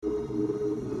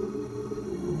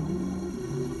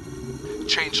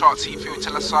Chain chart T3,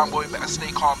 tell a soundboy better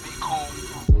stay calm, be cool.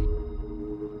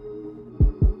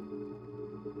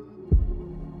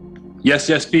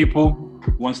 Yes, people.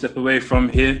 One step away from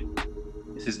here.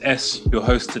 This is S, your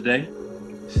host today.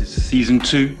 This is season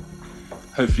 2.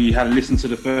 Hopefully you had a listen to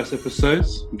the first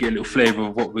episodes and get a little flavour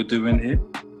of what we're doing here.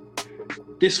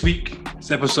 This week,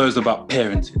 this episode is about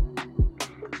parenting.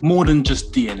 More than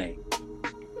just DNA.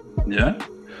 Yeah?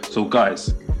 So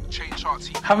guys,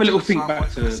 have a little think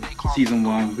back to season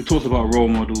 1. We talked about role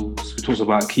models. We talked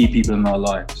about key people in our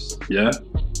lives. Yeah?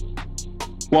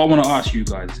 What I want to ask you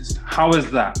guys is, how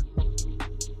has that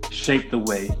shaped the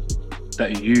way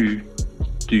that you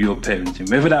do your parenting?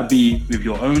 Whether that be with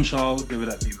your own child, whether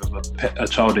that be with a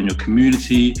child in your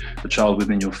community, a child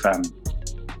within your family.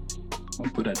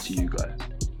 I'll put that to you guys.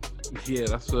 Yeah,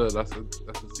 that's a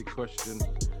sick question.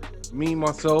 Me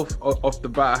myself, off the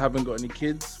bat, I haven't got any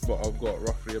kids, but I've got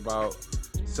roughly about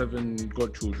 7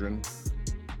 godchildren,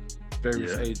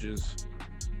 various ages.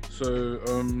 So,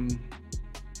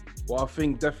 what I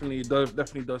think definitely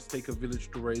does take a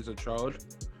village to raise a child,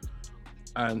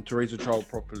 and to raise a child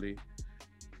properly.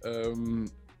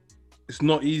 It's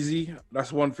not easy.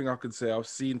 That's one thing I could say.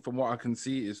 From what I can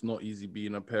see, it's not easy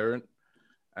being a parent.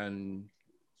 And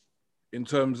in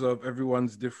terms of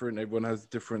everyone's different, everyone has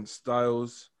different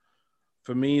styles.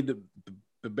 For me, the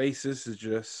basis is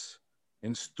just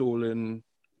installing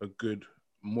a good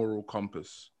moral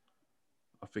compass.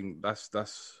 I think that's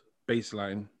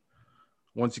baseline.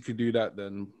 Once you can do that,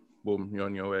 then boom, you're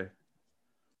on your way.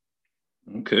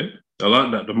 Okay, I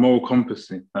like that. The moral compass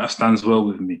thing, that stands well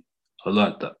with me. I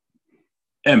like that.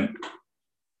 M,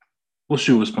 what's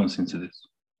your response into this?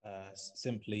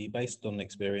 Simply based on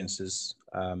experiences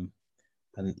and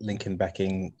linking back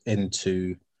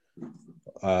into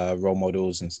role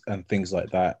models and things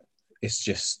like that. It's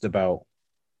just about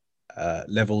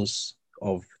levels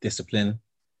of discipline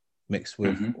mixed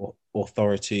with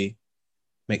authority,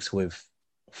 mixed with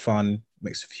fun,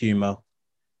 mixed with humor,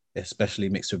 especially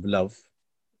mixed with love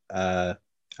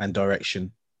and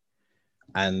direction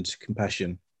and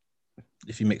compassion.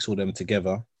 If you mix all them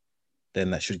together,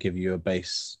 then that should give you a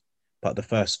base. But the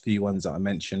first few ones that I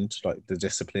mentioned, like the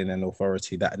discipline and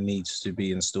authority, that needs to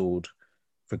be installed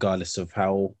regardless of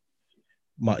how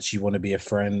much you want to be a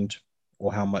friend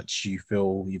or how much you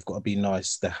feel you've got to be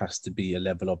nice. There has to be a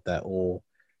level of that, or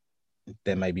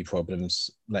there may be problems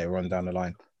later on down the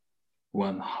line.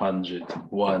 100.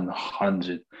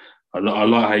 I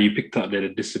like how you picked up there the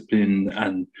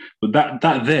discipline, but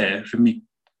that there, for me,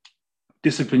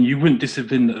 discipline, you wouldn't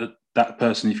discipline that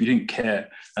person if you didn't care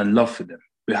and love for them.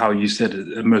 But how you said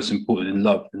it, the most important in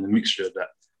love, and the mixture of that.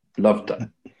 Love that.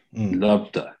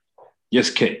 Love that. Yes,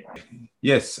 Kate.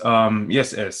 Yes,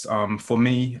 S. For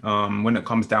me, when it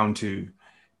comes down to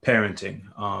parenting,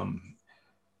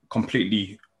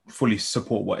 fully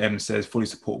support what M says, fully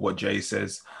support what Jay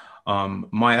says.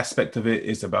 My aspect of it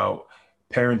is about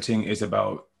parenting is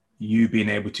about you being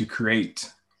able to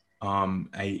create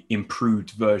a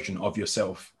improved version of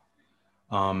yourself.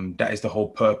 That is the whole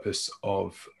purpose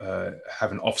of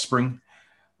having offspring.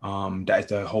 That is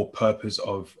the whole purpose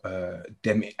of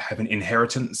them having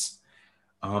inheritance.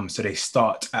 So they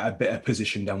start at a better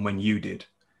position than when you did.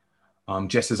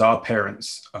 Just as our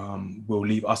parents will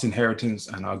leave us inheritance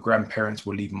and our grandparents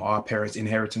will leave our parents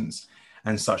inheritance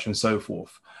and such and so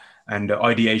forth. And the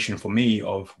ideation for me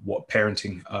of what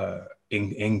parenting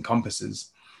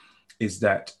encompasses is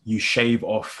that you shave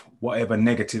off whatever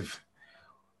negative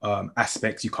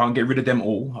aspects. You can't get rid of them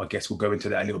all. I guess we'll go into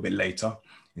that a little bit later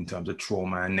in terms of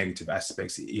trauma and negative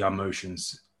aspects,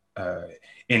 emotions,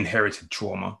 inherited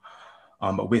trauma.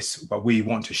 But we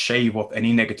want to shave off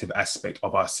any negative aspect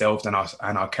of ourselves and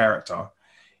our character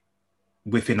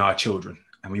within our children.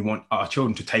 And we want our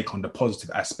children to take on the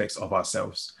positive aspects of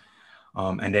ourselves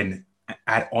and then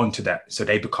add on to that. So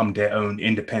they become their own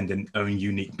independent, own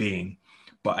unique being,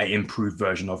 but an improved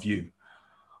version of you.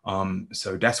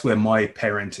 So that's where my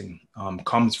parenting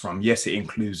comes from. Yes, it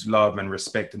includes love and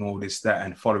respect and all this, that,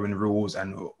 and following rules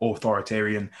and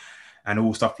authoritarian and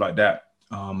all stuff like that.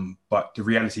 But the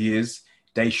reality is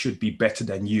they should be better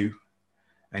than you.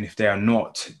 And if they are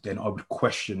not, then I would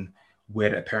question where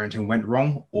that parenting went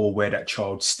wrong or where that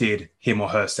child steered him or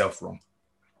herself wrong.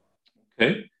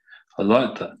 Okay, I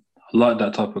like that. I like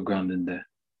that type of grounding there.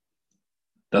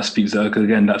 That speaks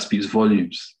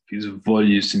volumes. Speaks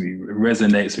volumes to me. It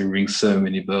resonates and rings so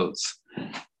many bells.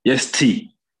 Yes,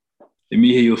 T. Let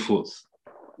me hear your thoughts.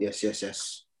 Yes.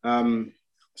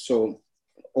 So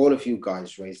all of you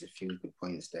guys raised a few good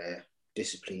points there.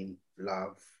 Discipline,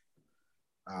 love,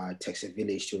 takes a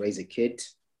village to raise a kid.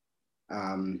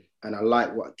 And I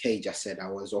like what Kay just said. I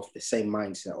was of the same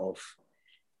mindset of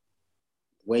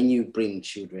when you bring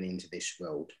children into this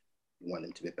world, you want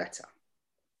them to be better.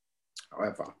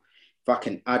 However, if I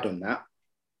can add on that,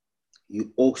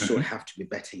 you also have to be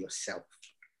better yourself.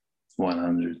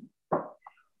 100.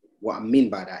 What I mean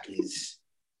by that is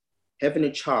having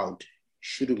a child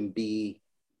shouldn't be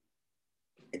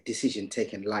a decision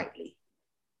taken lightly,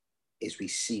 as we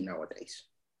see nowadays.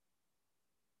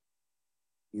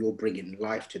 You're bringing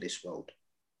life to this world.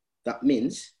 That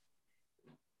means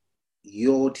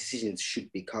your decisions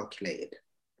should be calculated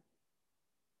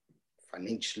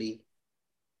financially,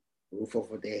 roof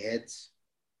over their heads,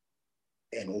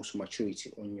 and also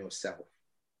maturity on yourself.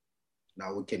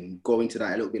 Now, we can go into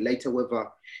that a little bit later, whether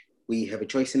we have a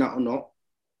choice in that or not,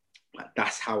 but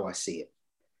that's how I see it.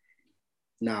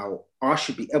 Now, I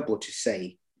should be able to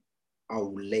say, I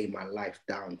will lay my life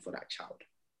down for that child.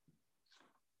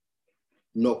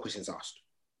 No questions asked.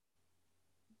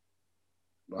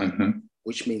 Right?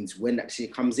 Which means when that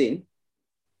decision comes in,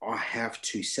 I have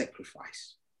to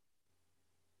sacrifice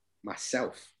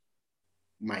myself,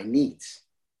 my needs.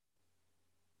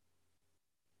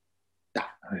 That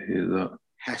I hear that.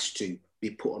 has to be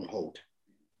put on hold.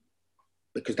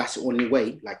 Because that's the only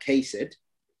way, like Kay said,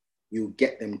 you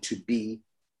get them to be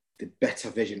the better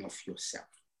version of yourself.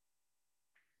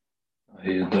 I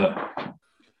hear that.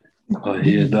 I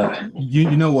hear that.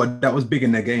 You know what? That was big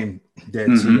in the game there,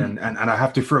 T, and I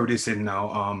have to throw this in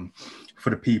now for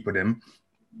the people then.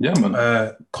 Yeah,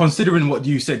 man. Considering what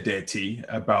you said there, T,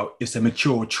 about it's a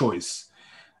mature choice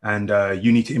and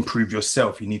you need to improve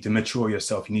yourself, you need to mature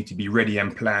yourself, you need to be ready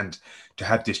and planned to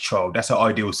have this child. That's an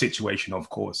ideal situation, of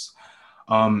course.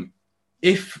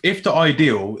 If the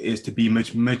ideal is to be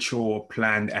mature,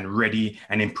 planned and ready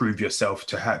and improve yourself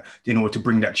to have in order to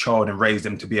bring that child and raise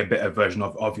them to be a better version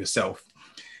of yourself,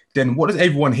 then what does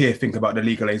everyone here think about the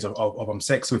legal age of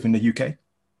sex within the UK?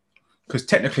 Because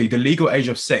technically the legal age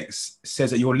of sex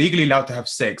says that you're legally allowed to have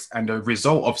sex and the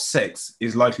result of sex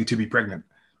is likely to be pregnant.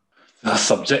 That's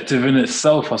subjective in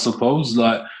itself, I suppose.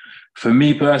 Like, for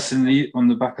me personally, on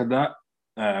the back of that,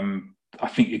 I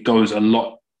think it goes a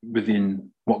lot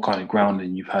within what kind of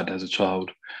grounding you've had as a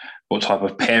child, what type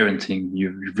of parenting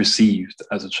you've received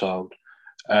as a child,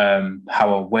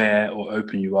 how aware or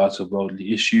open you are to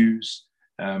worldly issues,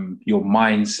 your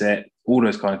mindset, all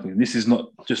those kind of things. This is not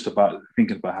just about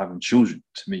thinking about having children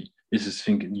to me. This is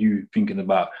thinking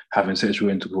about having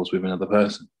sexual intercourse with another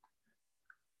person.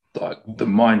 Like the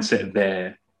mindset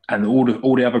there and all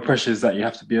the other pressures that you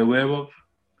have to be aware of.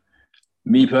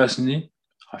 Me personally,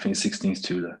 I think 16 is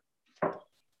too low.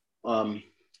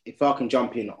 If I can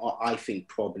jump in, I think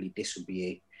probably this would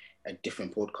be a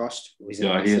different podcast.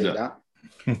 Yeah, I hear that.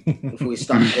 Before we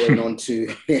start going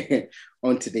onto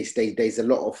this, there's a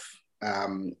lot of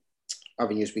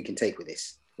avenues we can take with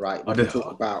this, right? We can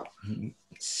talk about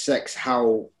sex,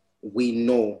 how we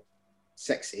know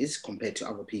sex is compared to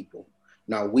other people.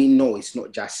 Now, we know it's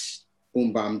not just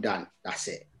boom, bam, done. That's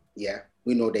it. Yeah.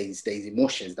 We know there's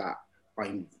emotions that are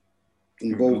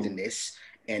involved in this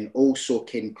and also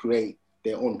can create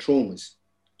their own traumas.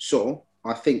 So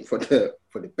I think for the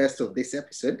best of this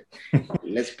episode,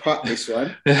 let's part this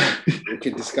one. We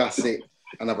can discuss it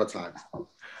another time.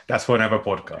 That's for another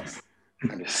podcast.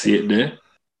 See it there?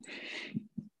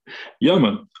 Yeah,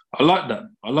 man. I like that.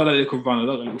 I like that little run. I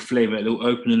like that little flavour, a little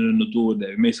opening in the door there.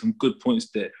 We made some good points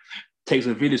there. Takes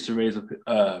a village to raise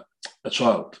a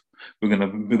child. We're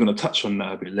gonna touch on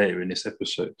that a bit later in this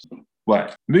episode.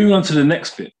 Right, moving on to the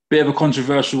next bit. Bit of a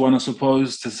controversial one, I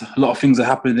suppose. There's a lot of things are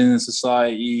happening in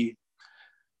society.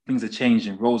 Things are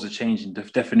changing. Roles are changing.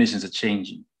 Definitions are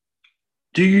changing.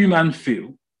 Do you, man,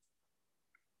 feel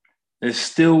there's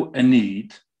still a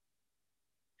need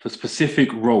for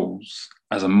specific roles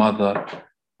as a mother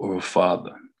or a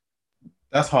father?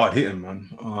 That's hard hitting, man.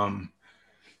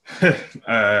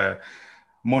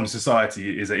 Modern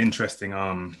society is an interesting,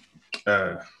 I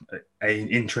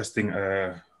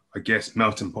guess,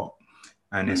 melting pot,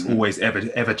 and it's always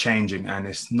ever changing, and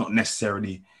it's not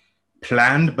necessarily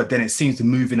planned, but then it seems to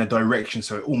move in a direction,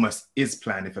 so it almost is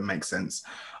planned, if it makes sense.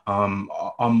 I'm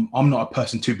not a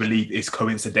person to believe it's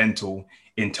coincidental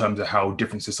in terms of how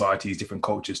different societies, different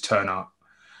cultures turn up,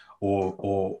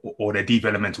 or their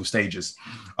developmental stages.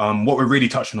 What we're really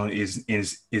touching on is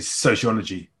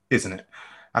sociology, isn't it?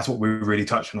 That's what we're really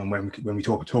touching on when we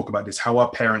talk about this. How are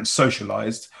parents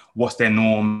socialized? What's their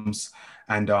norms?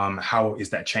 And how is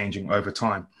that changing over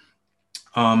time?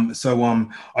 So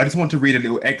I just want to read a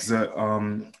little excerpt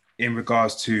in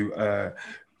regards to,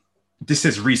 this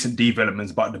is recent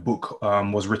developments, but the book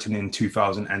was written in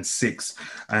 2006.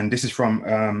 And this is from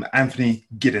Anthony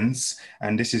Giddens,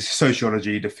 and this is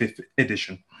Sociology, the 5th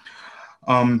edition.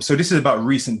 So this is about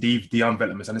recent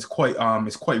de-developments, and it's quite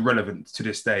relevant to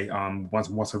this day.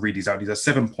 Once I read these out, these are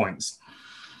 7 points.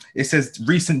 It says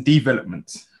recent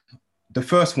developments. The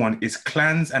first one is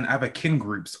clans and other kin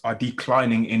groups are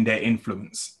declining in their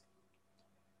influence.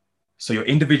 So your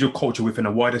individual culture within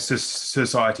a wider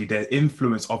society, the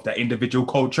influence of that individual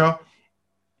culture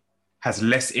has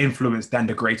less influence than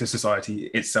the greater society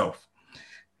itself.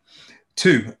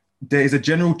 2, there is a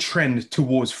general trend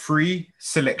towards free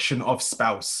selection of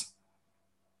spouse.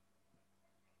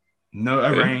 No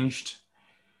arranged.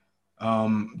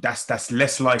 That's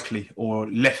less likely or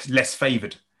less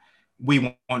favored.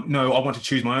 I want to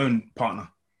choose my own partner.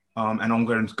 And I'm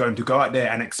going to go out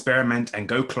there and experiment and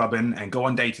go clubbing and go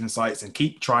on dating sites and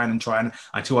keep trying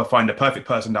until I find the perfect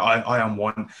person that I am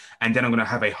one. And then I'm going to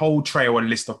have a whole trail or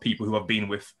list of people who I've been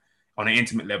with on an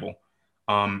intimate level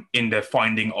in the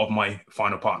finding of my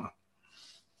final partner.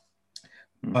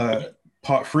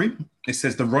 Part 3, it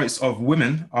says the rights of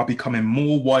women are becoming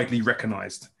more widely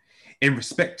recognized in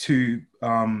respect to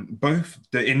both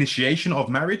the initiation of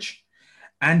marriage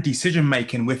and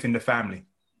decision-making within the family.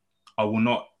 I will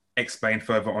not explain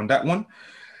further on that one.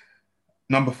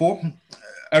 Number 4,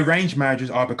 arranged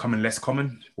marriages are becoming less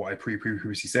common, what I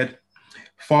previously said.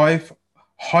 5,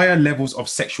 higher levels of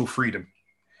sexual freedom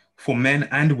for men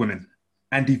and women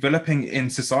and developing in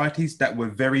societies that were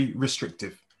very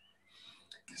restrictive.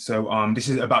 So this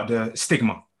is about the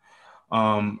stigma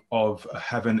of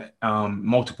having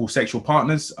multiple sexual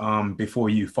partners before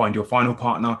you find your final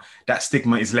partner. That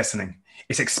stigma is lessening.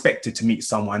 It's expected to meet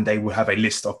someone, they will have a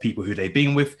list of people who they've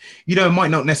been with. Might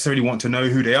not necessarily want to know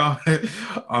who they are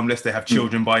unless they have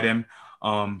children by them.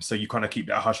 So you kind of keep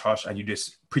that hush hush and you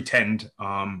just pretend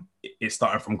it's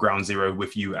starting from ground zero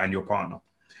with you and your partner.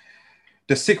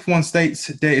 The 6th one states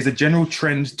there is a general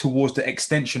trend towards the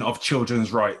extension of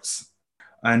children's rights.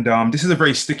 And this is a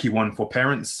very sticky one for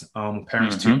parents,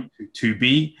 to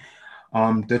be.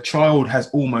 The child has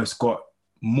almost got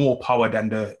more power than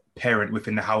the parent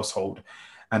within the household.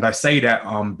 And I say that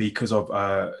because of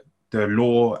the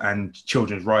law and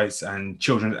children's rights and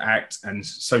Children's Act and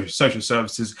social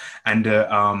services and the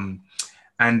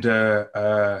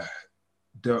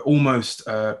almost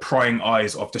prying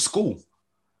eyes of the school.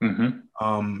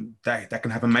 That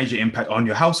can have a major impact on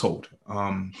your household.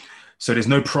 So there's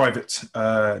no privacy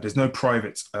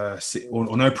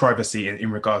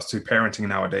in regards to parenting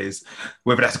nowadays.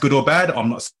 Whether that's good or bad, I'm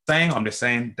not saying. I'm just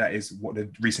saying that is what the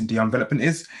recent development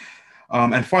is.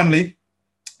 And finally,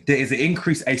 there is an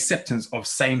increased acceptance of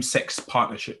same-sex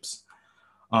partnerships.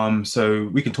 So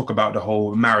we can talk about the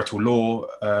whole marital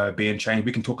law being changed.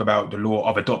 We can talk about the law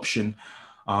of adoption,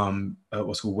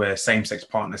 where same-sex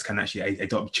partners can actually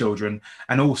adopt children,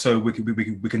 and also we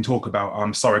can talk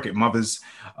about surrogate mothers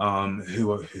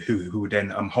who then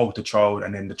hold the child,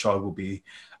 and then the child will be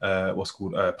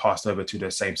passed over to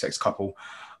the same-sex couple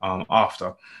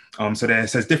after. So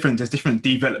there's different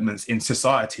developments in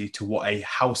society to what a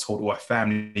household or a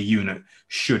family unit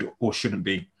should or shouldn't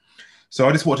be. So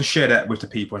I just want to share that with the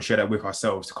people and share that with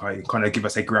ourselves to kind of give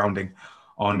us a grounding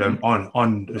on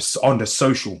the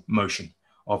social motion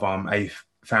of a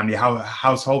family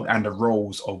household and the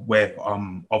roles of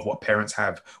what parents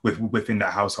have within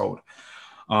that household.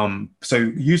 So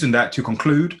using that to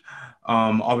conclude,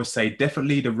 I would say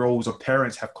definitely the roles of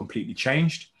parents have completely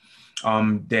changed.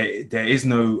 There is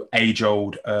no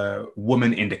age-old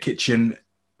woman in the kitchen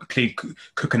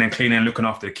cooking and cleaning and looking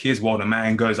after the kids while the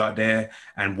man goes out there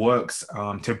and works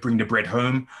to bring the bread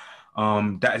home.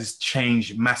 That has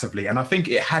changed massively, and I think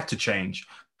it had to change.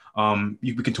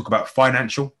 We can talk about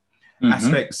financial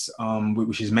aspects,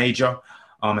 which is major,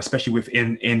 especially with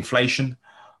inflation,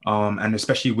 and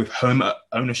especially with home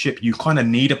ownership. You kind of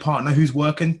need a partner who's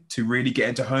working to really get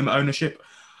into home ownership.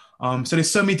 So there's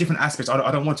so many different aspects.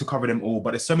 I don't want to cover them all,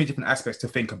 but there's so many different aspects to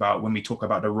think about when we talk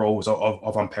about the roles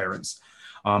of parents.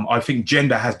 I think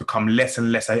gender has become less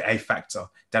and less a factor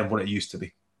than what it used to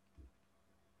be.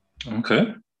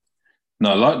 Okay.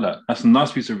 No, I like that. That's a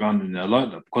nice piece of rounding there. I like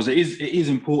that because it is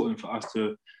important for us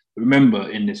to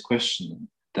remember in this question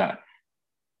that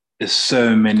there's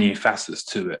so many facets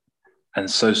to it, and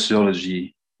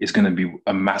sociology is going to be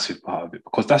a massive part of it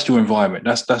because that's your environment.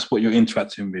 That's what you're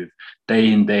interacting with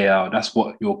day in, day out. That's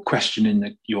what you're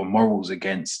questioning your morals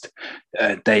against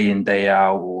day in, day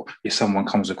out. Or if someone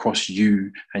comes across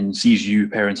you and sees you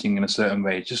parenting in a certain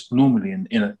way, just normally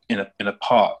in a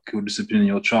park, you're disciplining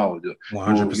your child.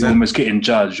 You're almost getting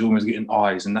judged. You're almost getting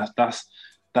eyes, and that's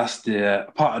the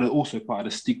part of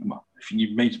the stigma. I think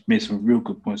you've made some real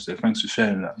good points there. Thanks for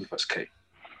sharing that with us, Kay.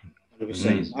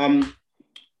 100%.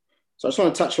 So I just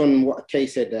want to touch on what Kay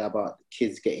said there about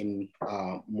kids getting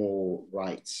more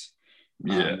rights.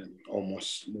 Yeah.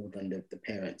 Almost more than the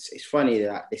parents. It's funny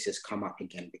that this has come up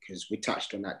again because we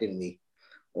touched on that, didn't we?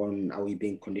 On Are We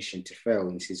Being Conditioned to Fail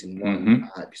in season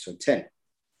 1, episode 10.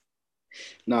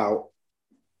 Now,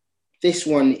 this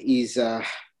one is a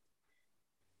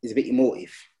bit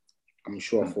emotive, I'm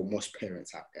sure, for most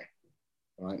parents out there,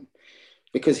 right?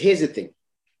 Because here's the thing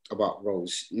about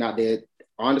roles. Now, I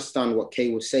understand what Kay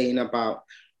was saying about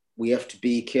we have to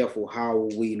be careful how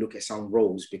we look at some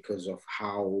roles because of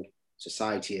how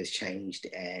society has changed,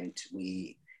 and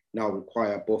we now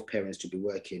require both parents to be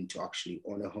working to actually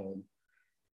own a home.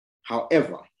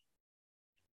 However,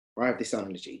 I have this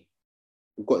analogy.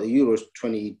 We've got the Euros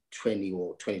 2020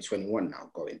 or 2021 now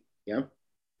going, yeah?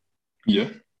 Yeah.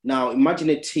 Now,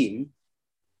 imagine a team,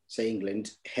 say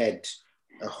England, had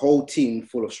a whole team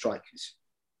full of strikers.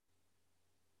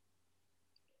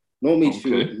 No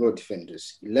midfield, no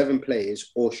defenders, 11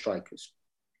 players, all strikers.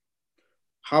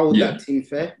 How would that team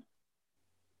fare?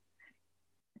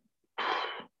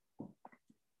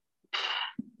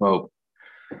 Well,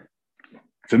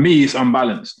 for me, it's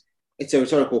unbalanced. It's a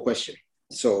rhetorical question.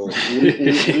 So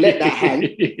we'll let that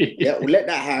hang. Yeah, we'll let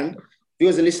that hang.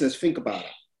 Viewers and listeners, think about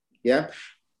it. Yeah.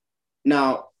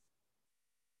 Now,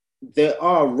 there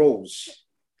are roles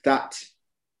that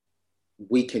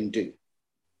we can do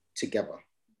together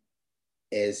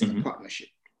as a partnership,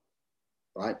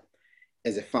 right?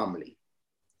 As a family.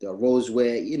 There are roles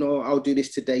where, I'll do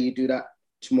this today, you do that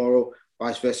tomorrow,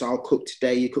 vice versa. I'll cook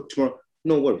today, you cook tomorrow.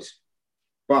 No worries.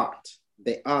 But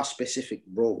there are specific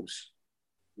roles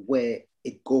where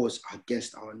it goes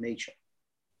against our nature.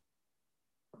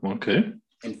 Okay.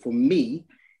 And for me,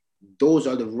 those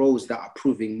are the roles that are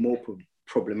proving more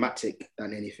problematic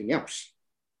than anything else.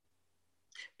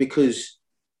 Because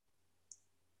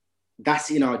that's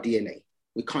in our DNA.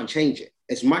 We can't change it.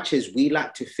 As much as we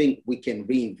like to think we can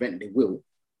reinvent the wheel,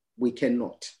 we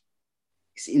cannot.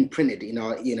 It's imprinted in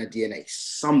our DNA.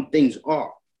 Some things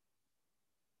are.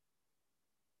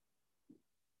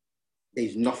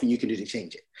 There's nothing you can do to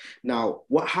change it. Now,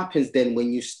 what happens then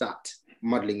when you start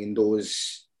muddling in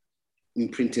those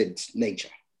imprinted nature?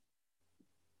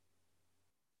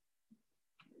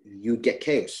 You get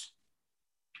chaos.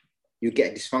 You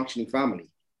get a dysfunctioning family.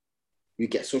 You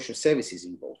get social services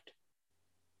involved.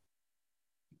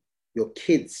 Your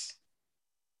kids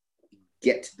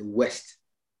get the worst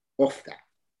of that.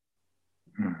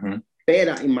 Mm-hmm. Bear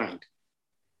that in mind.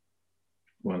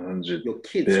 100. Your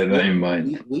kids. Bear that in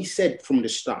mind. We said from the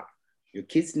start, your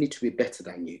kids need to be better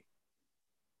than you.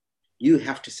 You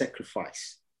have to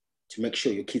sacrifice to make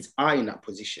sure your kids are in that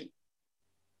position.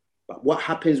 But what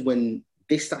happens when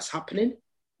this starts happening?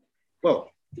 Well,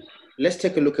 let's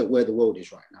take a look at where the world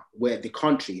is right now, where the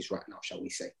country is right now, shall we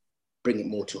say. Bring it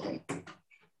more to home.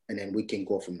 And then we can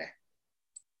go from there.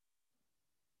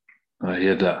 I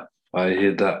hear that. I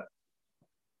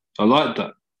like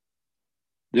that.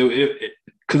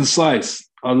 Concise.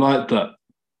 I like that.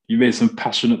 You made some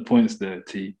passionate points there,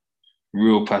 T.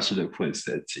 Real passionate points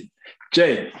there, T.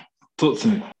 Jay, talk to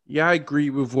me. Yeah, I agree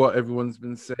with what everyone's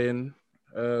been saying.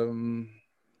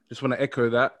 Just want to echo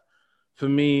that. For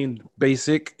me,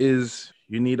 basic is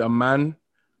you need a man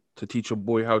to teach a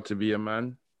boy how to be a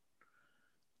man.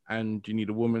 And you need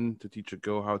a woman to teach a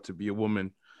girl how to be a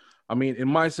woman. I mean, in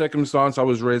my circumstance, I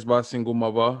was raised by a single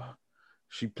mother.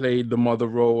 She played the mother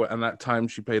role, and at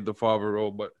times she played the father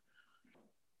role, but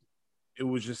it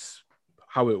was just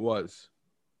how it was.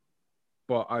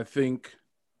 But I think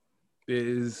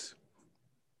as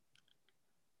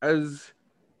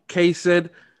Kay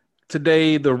said,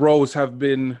 today the roles have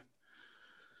been,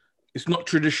 it's not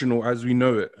traditional as we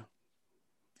know it.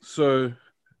 So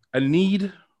a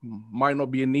need might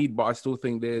not be a need, but I still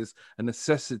think there's a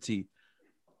necessity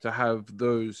to have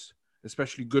those,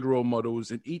 especially good role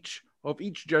models in each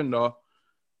gender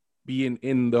being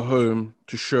in the home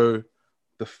to show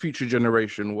the future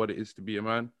generation what it is to be a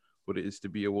man, what it is to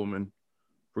be a woman,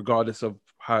 regardless of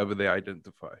however they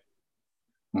identify.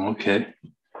 Okay.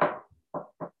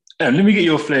 Let me get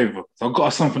your flavor. I've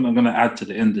got something I'm going to add to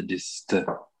the end of this.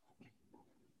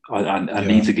 I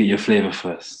need to get your flavor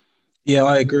first. Yeah,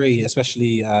 I agree,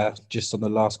 especially just on the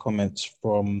last comments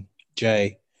from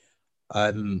Jay.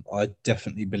 I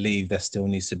definitely believe there still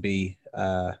needs to be,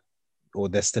 or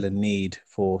there's still a need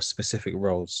for specific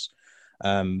roles.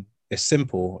 It's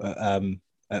simple.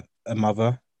 A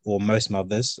mother, or most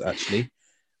mothers actually,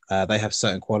 they have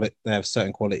certain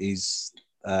qualities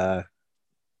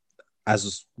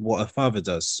as what a father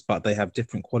does, but they have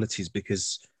different qualities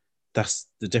because that's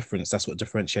the difference. That's what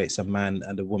differentiates a man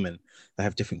and a woman. They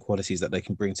have different qualities that they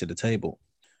can bring to the table.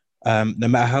 No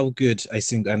matter how good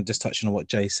and just touching on what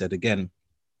Jay said again,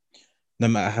 no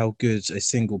matter how good a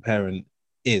single parent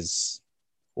is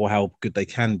or how good they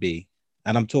can be.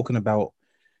 And I'm talking about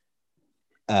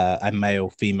a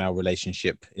male-female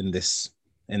relationship in this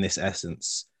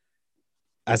essence,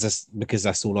 because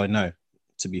that's all I know,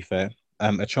 to be fair.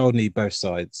 A child needs both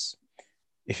sides.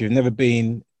 If you've never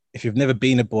been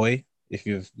a boy, if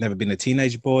you've never been a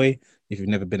teenage boy, if you've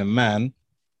never been a man,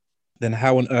 then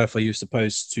how on earth are you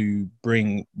supposed to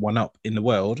bring one up in the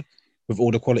world with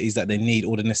all the qualities that they need,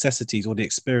 all the necessities, all the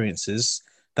experiences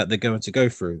that they're going to go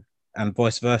through, and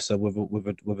vice versa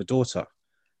with a daughter?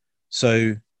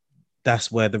 So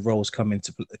that's where the roles come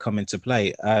into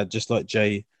play. Just like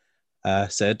Jay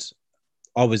said,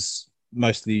 I was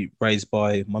mostly raised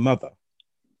by my mother,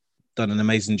 done an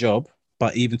amazing job.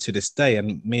 But even to this day,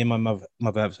 and me and my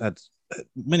mother have had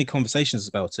many conversations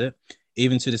about it,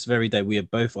 even to this very day, we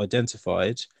have both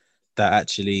identified that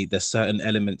actually there's certain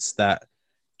elements that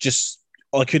just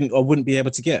I wouldn't be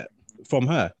able to get from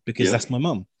her, because that's my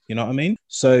mum. You know what I mean?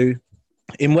 So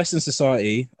in Western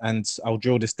society, and I'll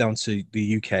draw this down to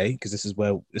the UK because this is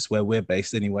where we're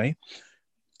based anyway.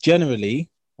 Generally,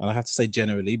 and I have to say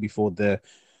generally before the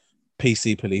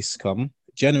PC police come,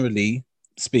 generally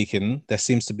speaking, there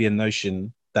seems to be a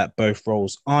notion that both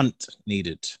roles aren't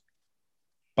needed.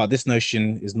 But this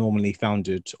notion is normally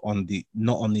founded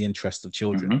not on the interest of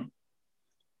children. Mm-hmm.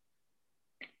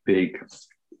 Big.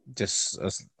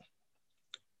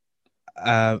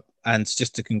 And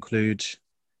just to conclude,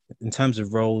 in terms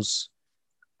of roles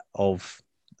of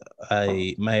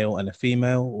a male and a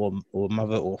female, or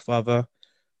mother or father,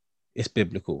 it's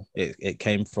biblical. It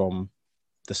came from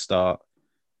the start.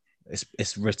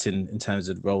 It's written in terms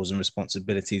of roles and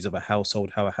responsibilities of a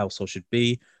household, how a household should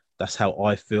be. That's how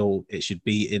I feel it should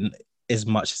be, in as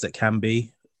much as it can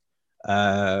be.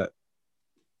 So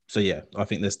yeah, I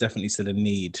think there's definitely still a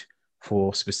need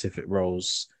for specific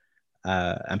roles,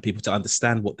 and people to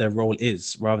understand what their role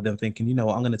is, rather than thinking, you know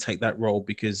what, I'm going to take that role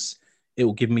because it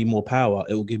will give me more power,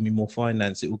 it will give me more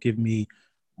finance, it will give me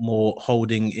more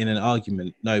holding in an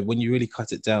argument. No, when you really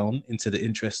cut it down into the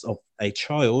interest of a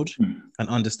child and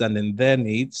understanding their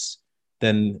needs,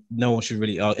 then no one should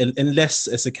really argue, unless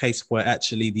it's a case where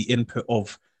actually the input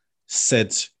of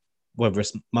said, whether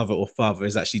it's mother or father,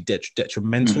 is actually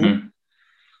detrimental,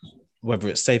 whether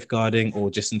it's safeguarding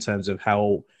or just in terms of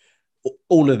how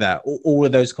all of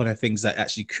those kind of things that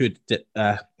actually could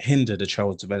hinder the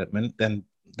child's development, then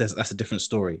that's a different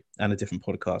story and a different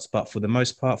podcast. But for the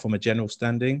most part, from a general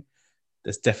standing,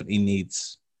 there's definitely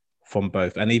needs from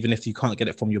both. And even if you can't get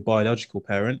it from your biological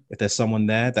parent, if there's someone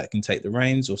there that can take the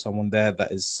reins, or someone there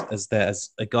that is there as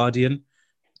a guardian,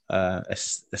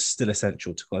 it's still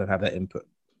essential to kind of have that input.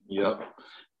 Yeah,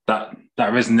 that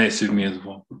resonates with me as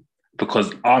well,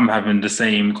 because I'm having the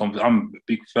same I'm a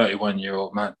big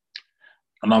 31-year-old man,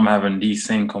 and I'm having these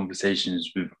same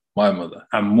conversations with my mother,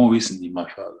 and more recently my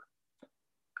father,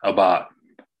 about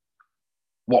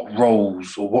what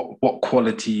roles or what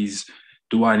qualities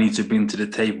do I need to bring to the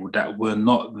table that were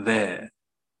not there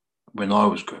when I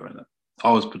was growing up.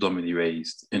 I was predominantly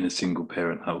raised in a single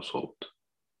parent household,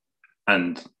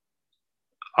 and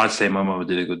I'd say my mother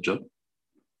did a good job.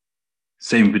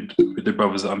 Same with the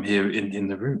brothers that I'm here in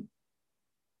the room.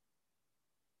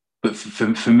 But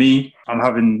for me, I'm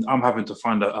having to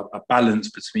find a balance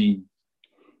between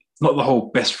not the whole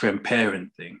best friend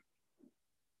parent thing,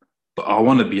 but I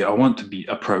want to be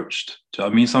approached. Do you know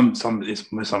what I mean?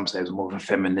 Some say it's more of a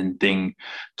feminine thing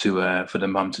to for the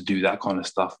mum to do that kind of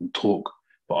stuff and talk.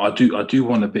 But I do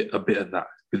want a bit of that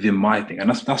within my thing, and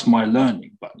that's my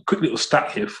learning. But quick little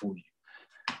stat here for you.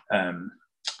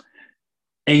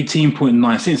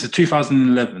 18.9 since the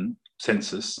 2011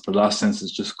 census, the last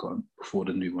census just gone before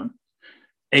the new one.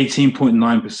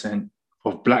 18.9%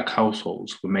 of Black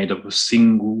households were made up of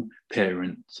single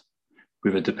parents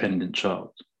with a dependent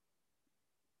child.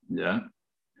 Yeah.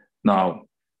 Now,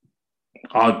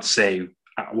 I'd say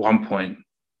at one point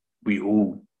we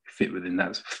all fitted within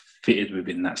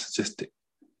that statistic,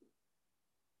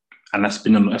 and that's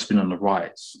been on the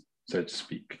rise, so to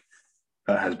speak.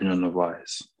 That has been on the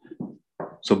rise.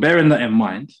 So bearing that in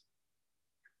mind,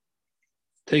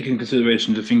 taking into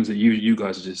consideration the things that you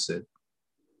guys have just said,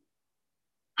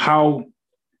 how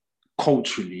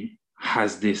culturally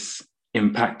has this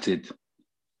impacted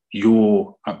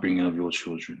your upbringing of your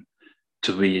children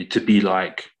to be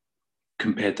like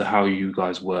compared to how you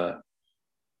guys were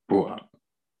brought up?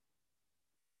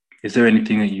 Is there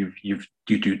anything that you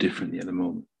do differently at the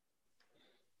moment?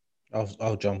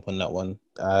 I'll jump on that one.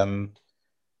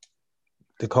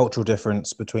 The cultural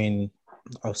difference between,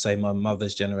 I'll say, my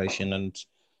mother's generation and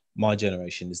my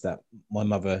generation is that my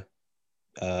mother,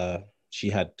 she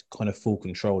had kind of full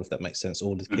control, if that makes sense.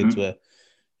 All the kids were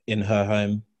in her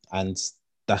home, and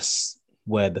that's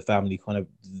where the family kind of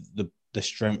the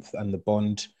strength and the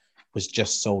bond was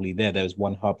just solely there. There was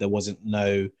one hub. There wasn't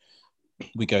no,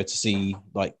 we go to see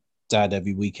like dad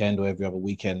every weekend or every other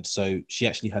weekend. So she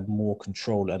actually had more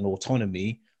control and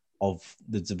autonomy of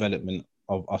the development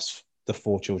of us, the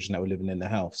 4 children that were living in the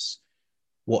house.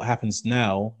 What happens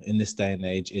now in this day and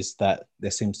age is that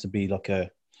there seems to be like a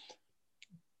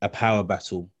power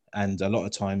battle. And a lot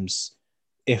of times,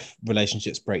 if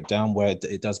relationships break down, where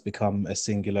it does become a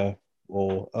singular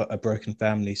or a broken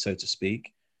family, so to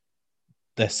speak,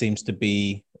 there seems to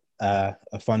be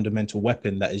a fundamental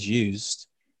weapon that is used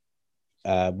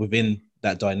within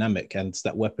that dynamic. And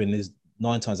that weapon is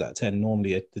 9 times out of 10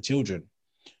 normally the children.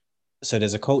 So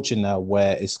there's a culture now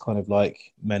where it's kind of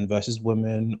like men versus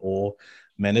women, or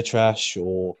men are trash,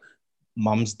 or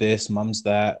mum's this, mum's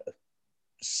that,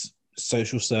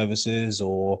 social services,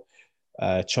 or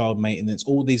child maintenance.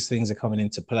 All these things are coming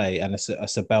into play, and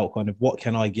it's about kind of what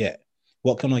can I get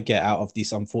out of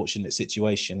this unfortunate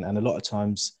situation. And a lot of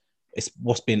times it's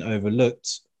what's been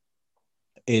overlooked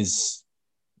is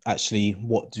actually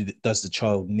what does the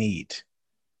child need.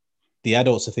 The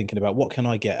adults are thinking about what can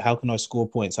I get, how can I score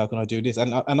points, how can I do this,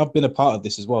 and I've been a part of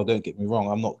this as well. Don't get me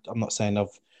wrong. I'm not saying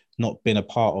I've not been a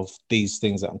part of these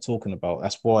things that I'm talking about.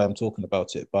 That's why I'm talking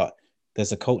about it. But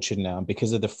there's a culture now, and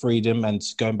because of the freedom, and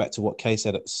going back to what Kay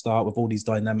said at the start, with all these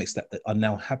dynamics that are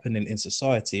now happening in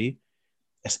society,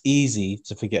 it's easy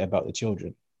to forget about the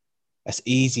children. It's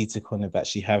easy to kind of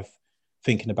actually have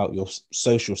thinking about your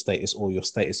social status or your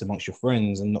status amongst your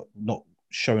friends, and not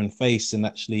showing face. And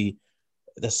actually,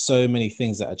 there's so many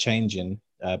things that are changing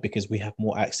because we have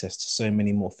more access to so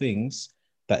many more things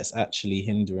that it's actually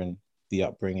hindering the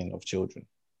upbringing of children.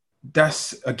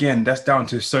 That's down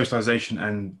to socialization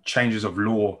and changes of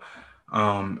law,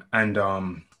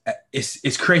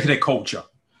 it's created a culture,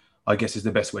 I guess is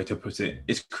the best way to put it.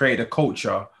 It's created a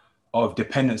culture of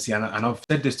dependency, and I've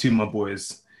said this to my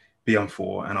boys Beyond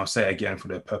 4, and I'll say it again for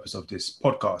the purpose of this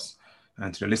podcast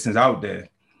and to the listeners out there.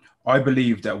 I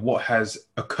believe that what has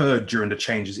occurred during the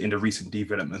changes in the recent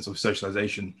developments of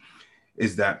socialization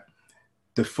is that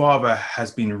the father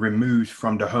has been removed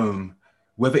from the home,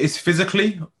 whether it's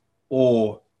physically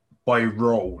or by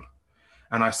role.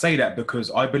 And I say that because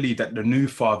I believe that the new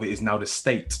father is now the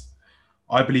state.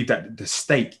 I believe that the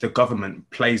state, the government,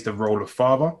 plays the role of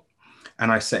father.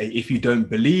 And I say, if you don't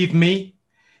believe me,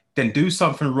 then do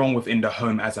something wrong within the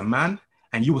home as a man,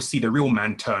 and you will see the real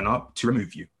man turn up to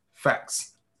remove you.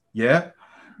 Facts. Yeah?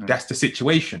 That's the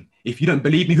situation. If you don't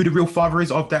believe me who the real father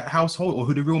is of that household, or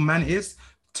who the real man is,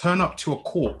 turn up to a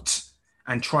court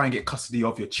and try and get custody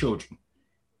of your children.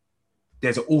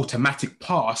 There's an automatic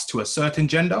pass to a certain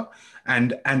gender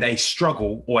and a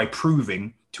struggle or a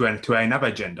proving to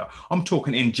another gender. I'm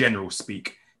talking in general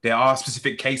speak. There are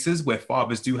specific cases where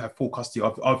fathers do have full custody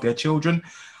of their children,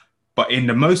 but in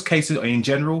the most cases, or in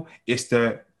general, it's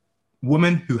the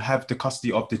women who have the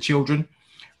custody of the children,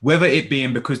 whether it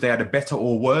being because they are the better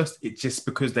or worse, it's just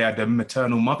because they are the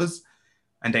maternal mothers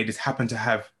and they just happen to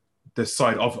have the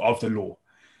side of the law.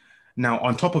 Now,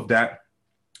 on top of that,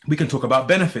 we can talk about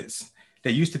benefits.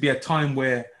 There used to be a time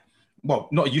where, well,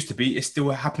 not used to be, it's still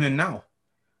happening now,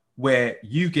 where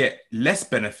you get less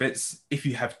benefits if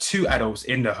you have 2 adults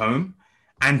in the home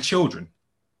and children.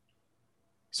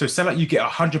 So say like you get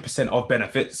 100% of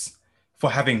benefits for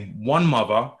having one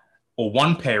mother or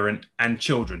one parent and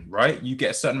children, right? You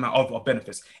get a certain amount of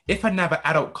benefits. If another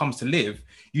adult comes to live,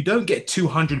 you don't get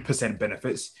 200%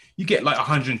 benefits. You get like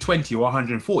 120 or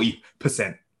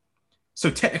 140%. So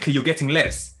technically you're getting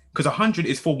less, because 100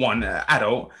 is for one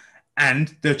adult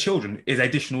and the children is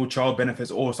additional child benefits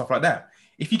or stuff like that.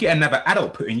 If you get another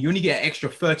adult put in, you only get an extra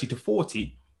 30 to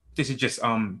 40. This is just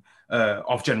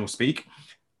of general speak,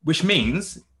 which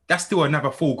means that's still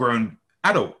another full-grown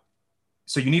adult.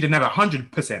 So you need another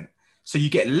 100%. So you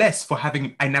get less for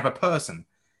having another person.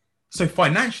 So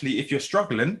financially, if you're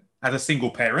struggling as a single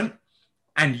parent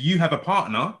and you have a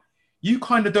partner, you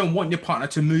kind of don't want your partner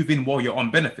to move in while you're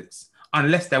on benefits,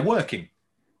 unless they're working.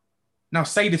 Now,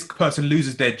 say this person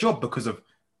loses their job because of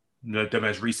the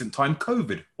most recent time,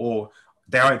 COVID, or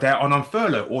they're on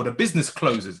furlough, or the business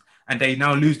closes and they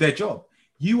now lose their job.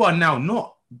 You are now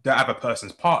not the other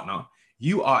person's partner.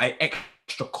 You are an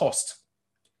extra cost.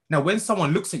 Now, when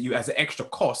someone looks at you as an extra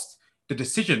cost, the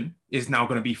decision is now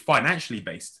going to be financially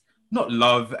based, not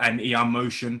love and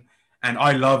emotion and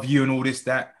I love you and all this,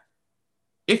 that.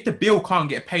 If the bill can't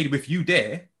get paid with you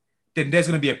there, then there's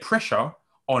going to be a pressure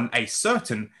on a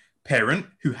certain parent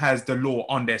who has the law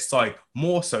on their side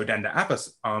more so than the other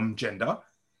gender.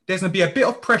 There's going to be a bit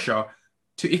of pressure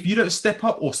to, if you don't step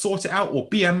up or sort it out or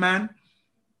be a man,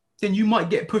 then you might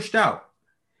get pushed out.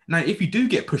 Now, if you do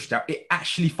get pushed out, it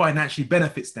actually financially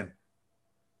benefits them.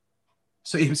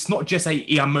 So it's not just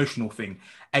a emotional thing.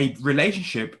 A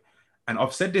relationship, and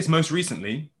I've said this most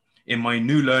recently in my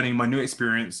new learning, my new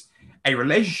experience, a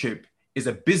relationship is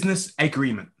a business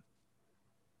agreement.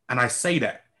 And I say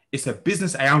that it's a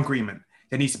business agreement.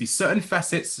 There needs to be certain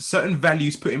facets, certain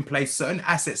values put in place, certain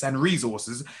assets and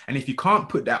resources. And if you can't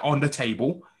put that on the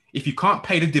table, if you can't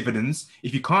pay the dividends,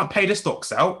 if you can't pay the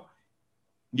stocks out,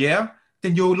 yeah,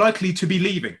 then you're likely to be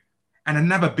leaving. And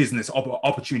another business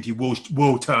opportunity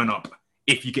will turn up,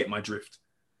 if you get my drift.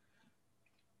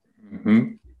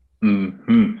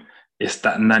 It's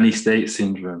that nanny state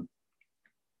syndrome.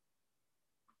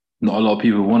 Not a lot of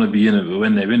people want to be in it, but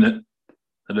when they're in it,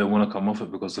 they don't want to come off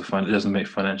it because it doesn't make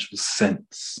financial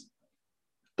sense.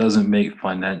 Doesn't make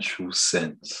financial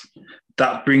sense.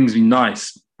 That brings me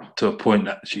nice to a point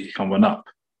that actually coming up.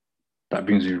 That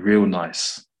brings me real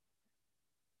nice.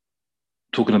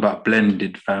 Talking about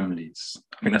blended families.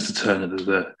 I think that's the term that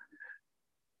the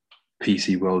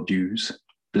PC world use.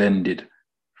 Blended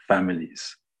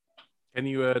families. Can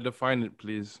you define it,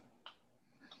 please?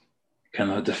 Can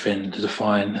I define the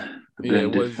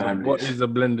blended families? What is a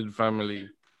blended family?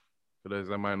 For those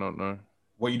that might not know.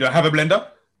 Well, you don't have a blender?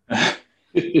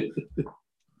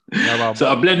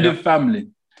 So a blended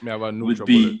family would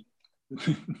be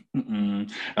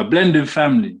a blended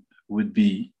family would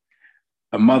be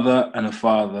a mother and a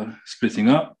father splitting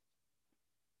up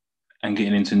and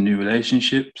getting into new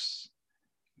relationships,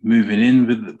 moving in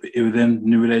with them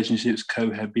new relationships,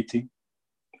 cohabiting,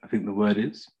 I think the word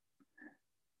is,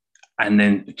 and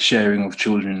then sharing of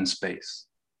children in space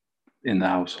in the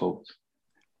household.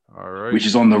 All right. Which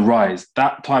is on the rise.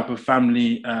 That type of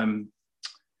family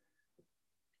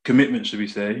commitment, should we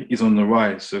say, is on the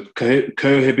rise. So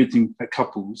cohabiting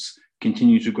couples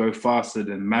continue to grow faster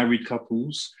than married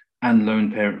couples and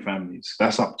lone parent families.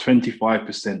 That's up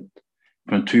 25%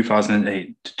 from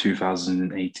 2008 to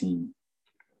 2018.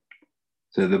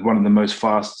 So they're one of the most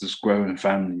fastest growing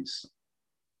families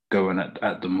going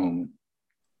at the moment.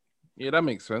 Yeah, that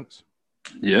makes sense.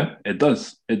 Yeah, it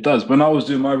does. It does. When I was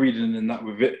doing my reading and that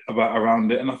with it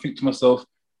around it, and I think to myself,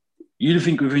 you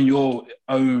think within your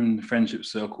own friendship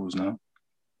circles now,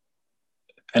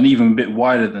 and even a bit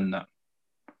wider than that,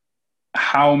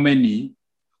 how many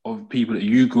of people that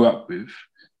you grew up with,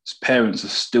 parents are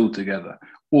still together?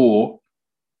 Or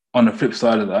on the flip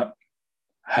side of that,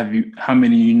 how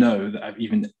many you know that have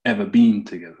even ever been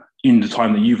together in the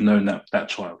time that you've known that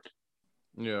child?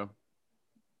 Yeah.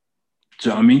 Do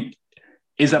you know what I mean?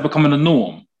 Is that becoming a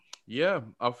norm? Yeah,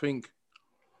 I think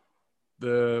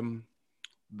the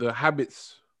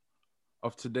habits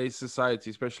of today's society,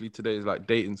 especially today's like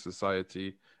dating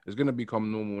society, is going to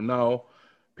become normal. Now,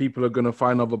 people are going to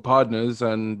find other partners,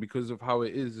 and because of how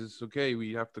it is, it's okay.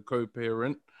 We have to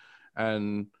co-parent,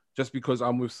 and just because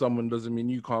I'm with someone doesn't mean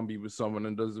you can't be with someone,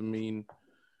 and doesn't mean,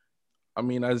 I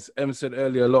mean, as Em said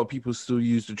earlier, a lot of people still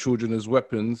use the children as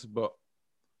weapons, but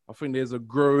I think there's a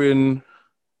growing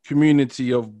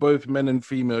community of both men and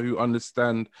female who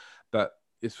understand that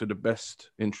it's for the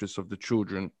best interest of the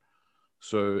children.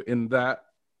 So in that,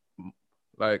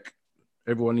 like,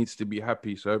 everyone needs to be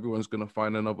happy. So everyone's going to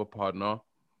find another partner,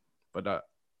 but that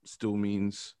still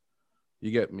means, you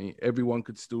get me, everyone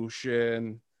could still share,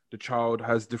 and the child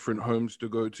has different homes to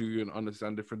go to and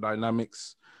understand different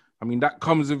dynamics. I mean, that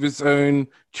comes with its own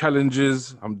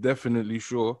challenges, I'm definitely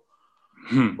sure.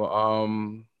 But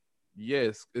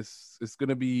yes, it's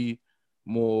gonna be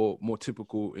more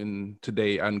typical in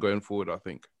today and going forward, I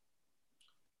think.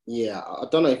 Yeah, I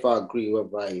don't know if I agree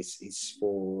whether it's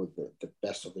for the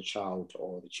best of the child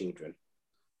or the children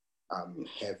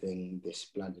having this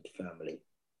blended family.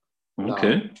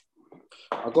 Okay.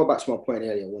 Now, I'll go back to my point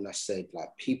earlier when I said,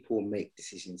 like, people make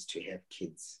decisions to have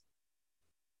kids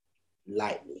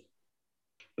lightly.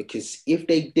 Because if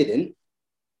they didn't,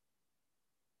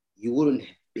 you wouldn't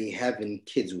be having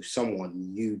kids with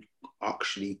someone you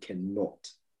actually cannot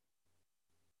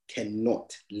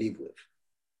live with.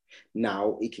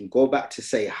 Now, it can go back to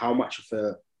say, how much of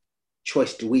a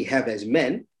choice do we have as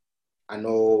men? I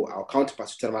know our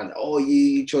counterparts will tell a man, oh,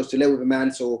 you chose to live with a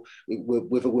man, so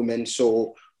with a woman,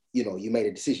 so, you know, you made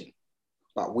a decision.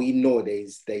 But we know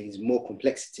there's more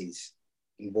complexities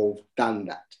involved than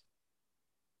that.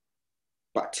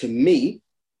 But to me,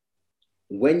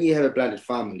 when you have a blended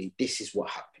family, this is what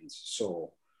happens.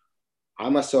 So I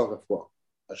myself have got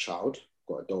a child,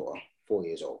 got a daughter, 4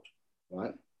 years old,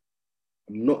 right?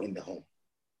 I'm not in the home,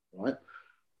 right?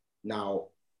 Now,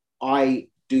 I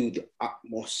do the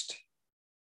utmost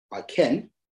I can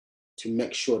to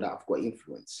make sure that I've got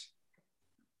influence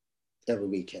every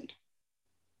weekend.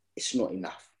 It's not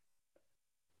enough.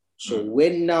 So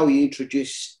when now you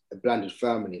introduce a blended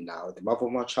family now, the mother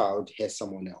of my child has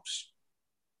someone else.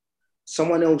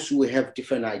 Someone else who will have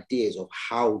different ideas of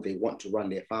how they want to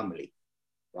run their family,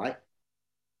 right?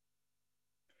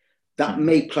 That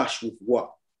may clash with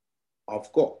what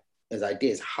I've got as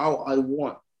ideas, how I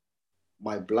want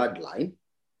my bloodline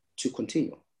to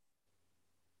continue,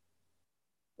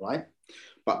 right?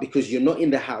 But because you're not in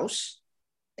the house,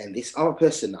 and this other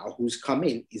person now who's come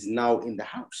in is now in the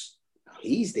house. Now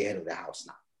he's the head of the house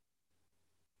now.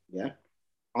 Yeah.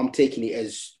 I'm taking it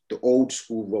as the old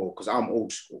school role because I'm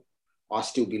old school. I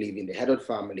still believe in the head of the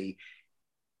family.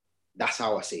 That's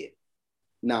how I see it.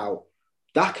 Now,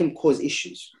 that can cause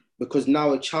issues because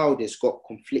now a child has got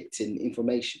conflicting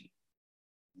information.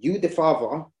 You, the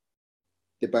father,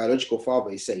 the biological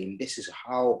father, is saying, this is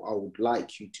how I would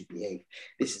like you to behave.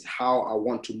 This is how I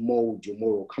want to mold your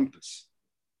moral compass.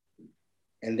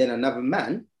 And then another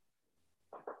man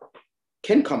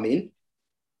can come in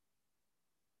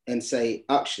and say,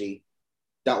 actually,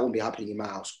 that won't be happening in my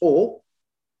house. Or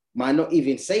might not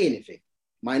even say anything,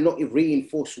 might not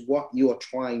reinforce what you are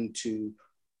trying to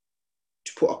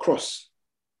put across.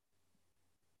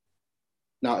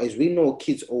 Now, as we know,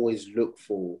 kids always look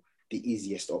for the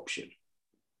easiest option.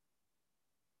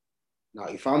 Now,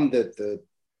 if I'm the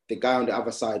guy on the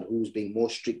other side who's being more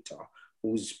stricter,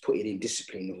 who's putting in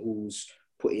discipline, who's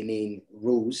putting in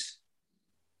rules,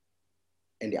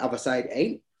 and the other side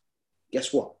ain't,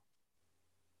 guess what?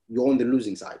 You're on the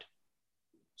losing side.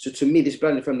 So to me, this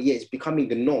blended family, yeah, it's becoming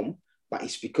the norm, but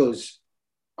it's because,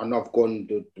 I know I've gone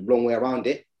the wrong way around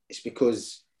it, it's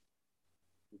because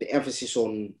the emphasis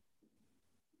on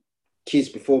kids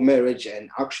before marriage and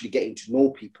actually getting to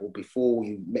know people before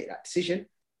you make that decision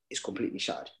is completely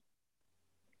shattered.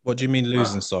 What do you mean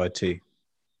losing side, T?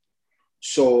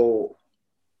 So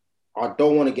I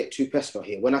don't want to get too personal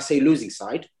here. When I say losing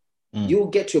side, you'll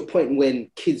get to a point when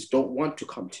kids don't want to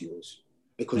come to yours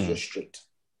because you're strict,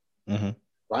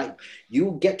 right?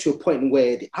 You get to a point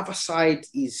where the other side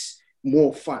is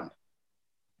more fun,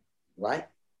 right?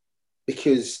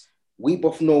 Because we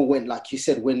both know when, like you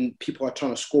said, when people are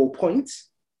trying to score points,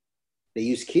 they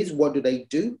use kids. What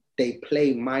do? They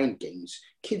play mind games.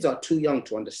 Kids are too young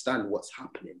to understand what's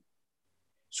happening.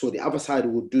 So the other side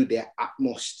will do their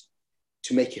utmost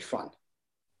to make it fun.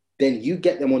 Then you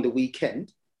get them on the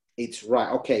weekend. It's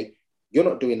right. Okay, you're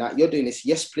not doing that. You're doing this.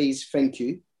 Yes, please. Thank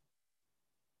you.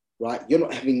 Right. You're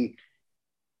not having,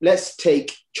 let's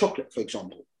take chocolate, for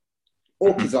example.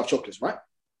 All kids love chocolates, right?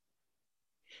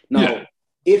 Now,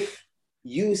 if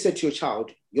you said to your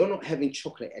child, you're not having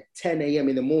chocolate at 10 a.m.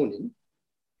 in the morning,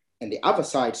 and the other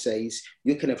side says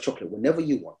you can have chocolate whenever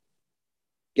you want,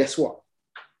 guess what?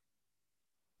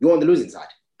 You're on the losing side.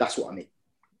 That's what I mean.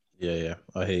 Yeah.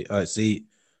 I see.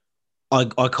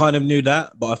 I kind of knew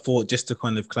that, but I thought just to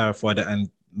kind of clarify that and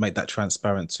make that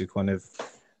transparent to kind of,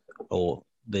 or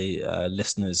the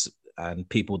listeners and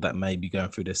people that may be going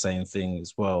through the same thing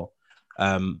as well.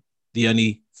 The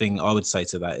only thing I would say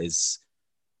to that is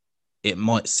it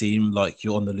might seem like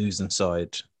you're on the losing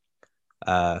side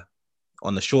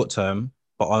on the short term,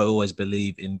 but I always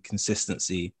believe in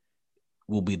consistency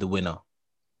will be the winner.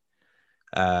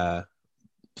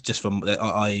 Just from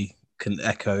I can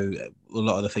echo a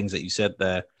lot of the things that you said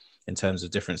there in terms of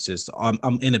differences.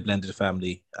 I'm in a blended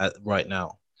family right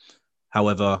now.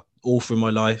 However, all through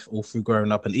my life, all through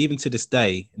growing up, and even to this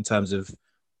day, in terms of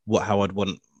how I'd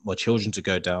want my children to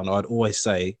go down, I'd always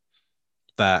say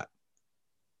that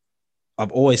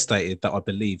I've always stated that I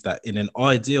believe that in an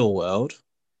ideal world,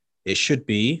 it should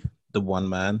be the one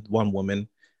man, one woman,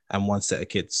 and one set of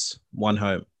kids, one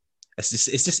home. It's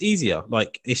just easier.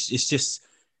 Like it's just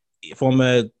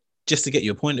just to get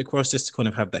your point across, just to kind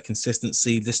of have that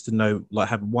consistency, just to know, like,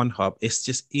 have one hub. It's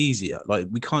just easier. Like,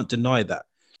 we can't deny that,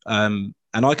 and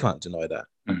I can't deny that.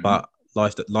 But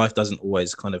life doesn't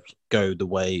always kind of go the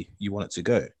way you want it to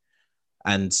go,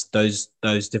 and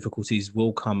those difficulties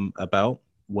will come about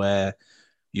where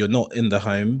you're not in the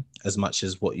home as much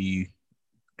as what you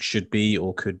should be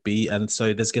or could be, and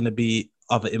so there's going to be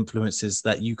other influences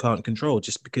that you can't control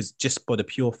just by the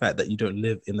pure fact that you don't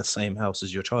live in the same house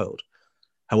as your child.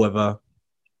 However,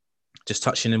 just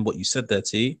touching on what you said there,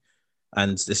 T,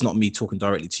 and it's not me talking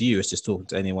directly to you, it's just talking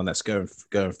to anyone that's going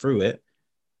through it,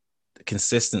 the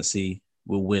consistency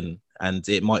will win. And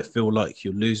it might feel like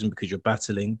you're losing because you're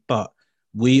battling, but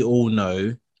we all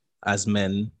know as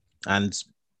men, and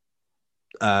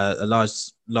a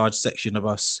large section of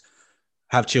us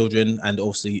have children, and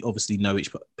obviously know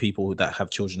each people that have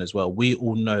children as well. We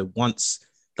all know once,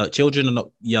 like, children are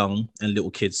not young and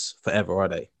little kids forever, are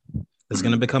they? There's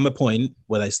going to become a point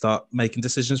where they start making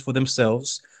decisions for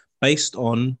themselves, based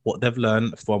on what they've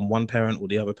learned from one parent or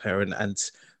the other parent, and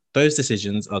those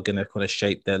decisions are going to kind of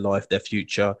shape their life, their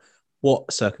future,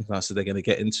 what circumstances they're going to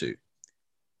get into.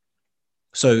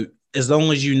 So as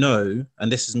long as you know,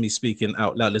 and this is me speaking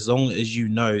out loud, as long as you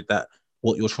know that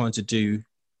what you're trying to do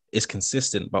is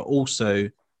consistent, but also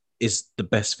is the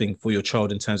best thing for your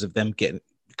child in terms of them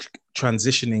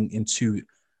transitioning into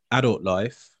adult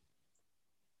life,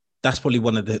 that's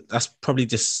probably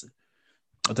just,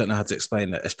 I don't know how to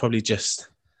explain it. It's probably just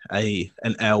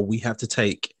an L we have to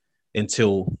take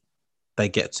until they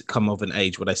get to come of an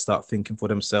age where they start thinking for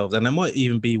themselves. And there might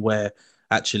even be where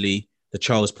actually the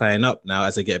child's playing up now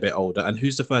as they get a bit older. And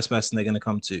who's the first person they're going to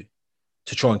come to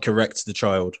try and correct the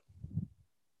child?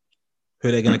 Who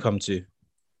are they going to come to?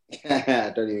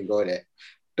 Don't even go there.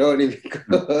 Don't even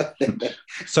go there.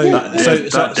 There's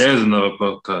another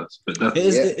podcast, but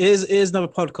it is another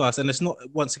podcast, and it's not,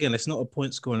 once again, it's not a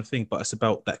point scoring thing, but it's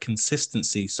about that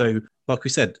consistency. So, like we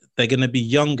said, they're going to be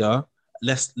younger,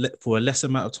 for a less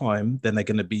amount of time than they're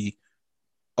going to be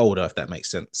older, if that makes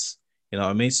sense. You know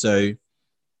what I mean? So,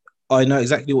 I know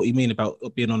exactly what you mean about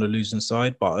being on the losing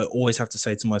side, but I always have to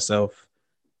say to myself,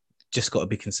 just got to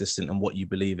be consistent in what you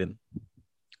believe in,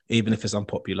 even if it's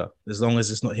unpopular. As long as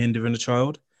it's not hindering the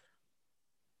child,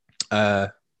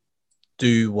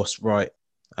 do what's right,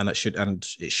 and it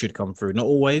should come through. Not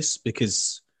always,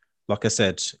 because, like I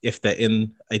said, if they're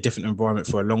in a different environment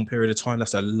for a long period of time,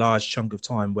 that's a large chunk of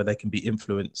time where they can be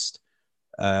influenced,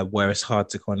 where it's hard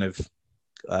to kind of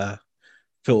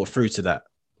filter through to that.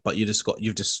 But you've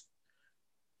just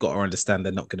got to understand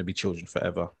they're not going to be children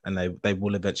forever, and they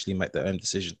will eventually make their own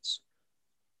decisions.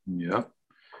 Yeah.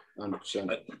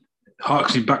 100%.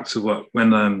 Harks me back to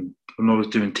when I was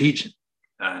doing teaching,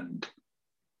 and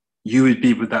you would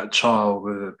be with that child,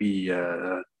 whether it be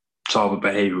a child with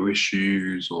behavioural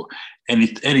issues or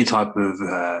any type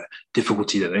of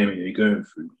difficulty that they may be going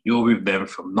through. You're with them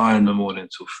from 9 in the morning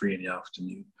till 3 in the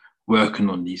afternoon, working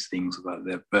on these things about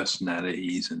their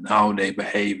personalities and how they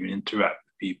behave and interact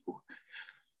with people,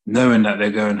 knowing that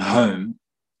they're going home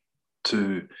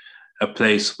to a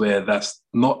place where that's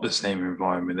not the same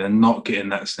environment. They're not getting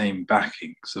that same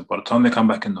backing. So by the time they come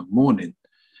back in the morning,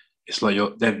 it's like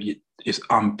it's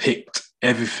unpicked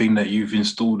everything that you've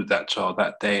installed with that child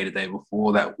that day, the day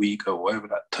before, that week, or whatever,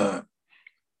 that term,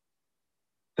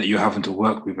 that you're having to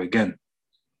work with again.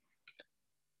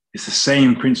 It's the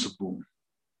same principle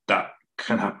that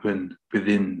can happen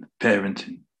within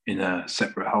parenting in a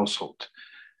separate household.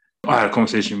 I had a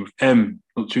conversation with M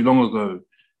not too long ago,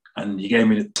 and he gave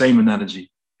me the same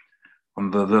analogy on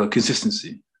the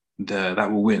consistency.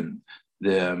 That will win.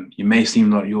 You may seem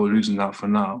like you're losing out for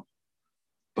now,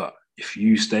 but if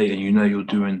you stay and you know you're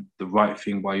doing the right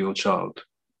thing by your child,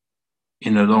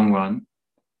 in the long run,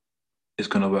 it's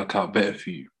going to work out better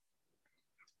for you.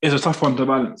 It's a tough one to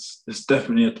balance. It's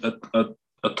definitely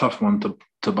a tough one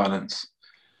to balance.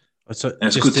 So and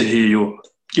it's good to hear your...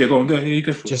 Yeah, go on. Go for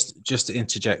it. Just to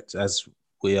interject, as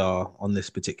we are on this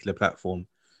particular platform,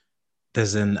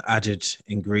 there's an added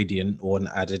ingredient or an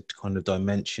added kind of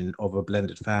dimension of a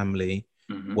blended family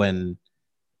when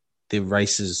the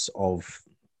races of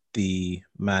the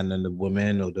man and the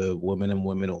woman, or the woman and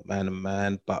woman, or man and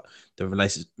man, but the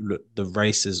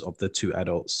races of the two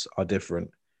adults are different,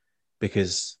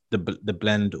 because the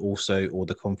blend also, or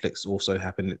the conflicts also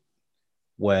happen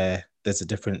where there's a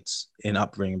difference in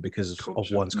upbringing because of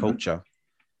one's culture.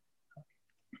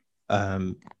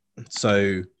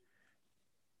 So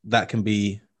that can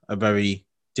be a very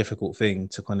difficult thing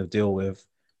to kind of deal with,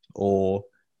 or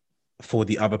for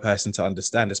the other person to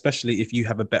understand, especially if you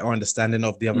have a better understanding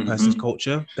of the other person's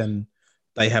culture than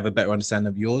they have a better understanding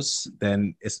of yours,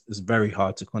 then it's very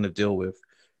hard to kind of deal with.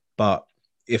 But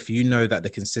if you know that the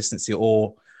consistency,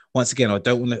 or once again, I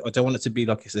don't want it to be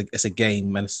like it's a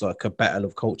game and it's like a battle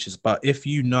of cultures. But if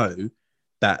you know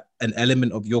that an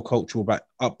element of your cultural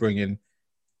upbringing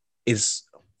is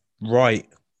right,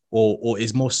 or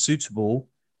is more suitable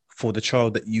for the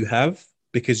child that you have,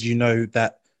 because you know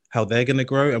that how they're going to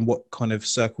grow and what kind of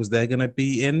circles they're going to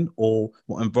be in, or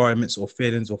what environments or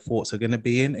feelings or thoughts are going to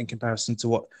be in comparison to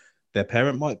what their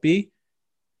parent might be,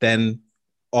 then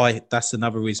that's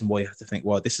another reason why you have to think,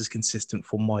 well, this is consistent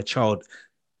for my child.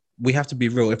 We have to be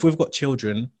real. If we've got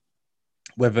children,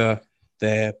 whether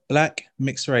they're black,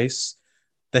 mixed race,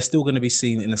 they're still going to be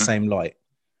seen in the same light.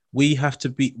 We have to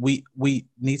be, we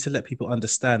need to let people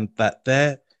understand that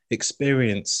their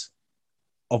experience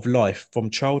of life from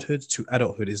childhood to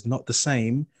adulthood is not the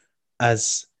same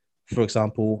as, for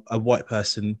example, a white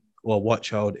person or a white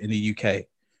child in the UK.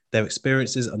 Their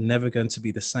experiences are never going to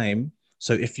be the same.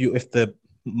 So if the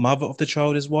mother of the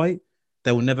child is white,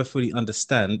 they will never fully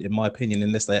understand, in my opinion,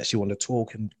 unless they actually want to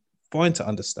talk and find to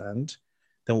understand.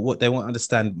 Then what they won't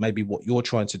understand maybe what you're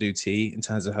trying to do, T, in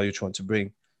terms of how you're trying to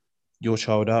bring your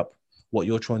child up, what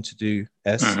you're trying to do,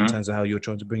 S, in terms of how you're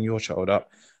trying to bring your child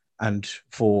up. And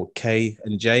for K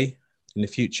and J in the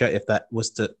future, if that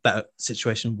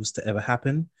situation was to ever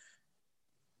happen.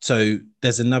 So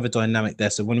there's another dynamic there.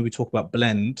 So when we talk about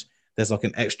blend, there's like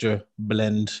an extra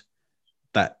blend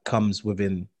that comes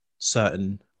within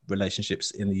certain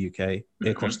relationships in the UK,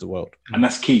 across the world. And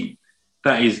that's key.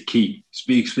 That is key.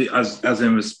 Speak as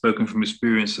Emma's spoken from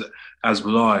experience, as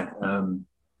will I.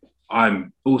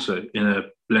 I'm also in a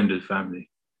blended family,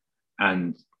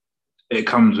 and it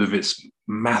comes with its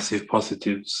massive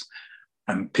positives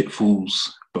and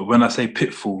pitfalls. But when I say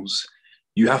pitfalls,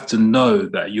 you have to know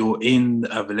that you're in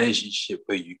a relationship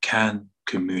where you can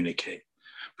communicate,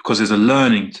 because there's a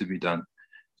learning to be done.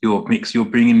 You're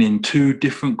bringing in two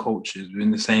different cultures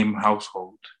within the same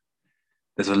household.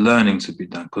 There's a learning to be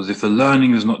done, because if the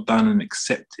learning is not done and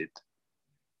accepted,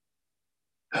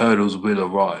 hurdles will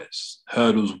arise.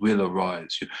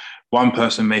 One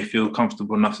person may feel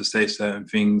comfortable enough to say certain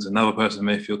things. Another person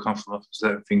may feel comfortable enough to say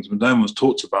certain things, but no one's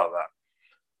talked about that.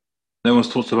 No one's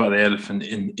talked about the elephant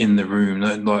in the room.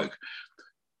 Like,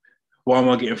 why am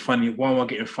I getting funny?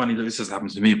 This has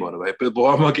happened to me, by the way. But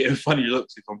why am I getting funny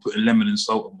looks if I'm putting lemon and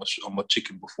salt on my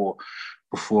chicken before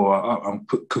I'm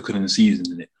cooking and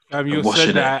seasoning it? You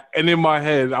said that, and in my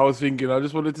head, I was thinking, I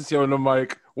just wanted to see on the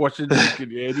mic watching chicken.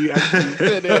 Yeah, and you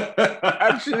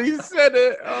actually said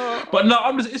it. Oh. But no,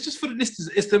 it's just for the listeners.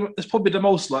 It's probably the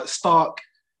most like stark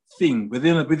thing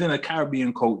within a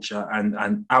Caribbean culture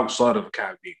and outside of a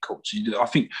Caribbean culture. I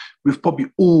think we've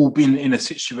probably all been in a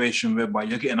situation whereby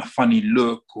you're getting a funny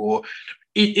look, or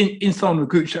in some of the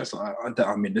group chats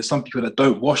I mean, there's some people that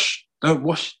don't wash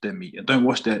their meat and don't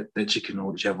wash their chicken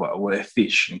or whichever, or their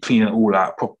fish, and clean it all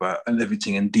out proper and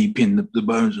everything, and deep in the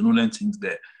bones and all them things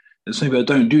there. There's some people that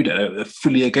don't do that. They're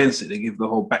fully against it. They give the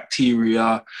whole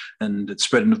bacteria and the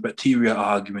spreading of bacteria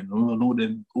argument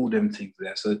and all them things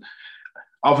there. So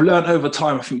I've learned over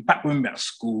time, I think back when we were at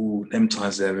school, them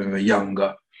times there when we were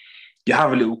younger, you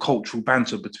have a little cultural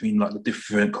banter between like the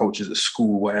different cultures at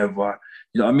school, whatever.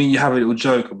 You know what I mean? You have a little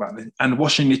joke about it. And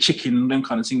washing your chicken and them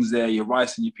kind of things there, your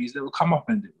rice and your peas, they will come up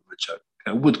in a little bit of a joke.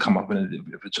 It would come up in a little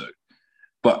bit of a joke.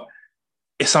 But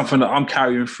it's something that I'm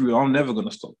carrying through. I'm never going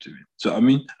to stop doing. So I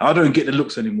mean, I don't get the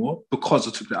looks anymore because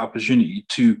I took the opportunity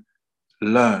to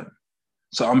learn.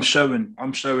 So I'm showing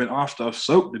after I've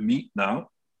soaked the meat now,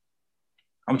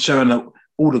 I'm showing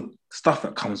all the stuff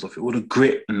that comes off it, all the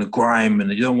grit and the grime,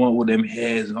 and you don't want all them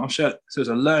hairs. And I'm showing, so it's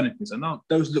a learning thing. So no,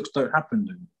 those looks don't happen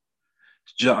to me.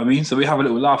 Do you know what I mean? So we have a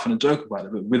little laugh and a joke about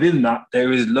it. But within that,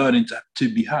 there is learning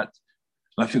to be had.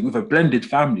 And I think with a blended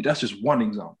family, that's just one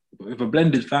example. But with a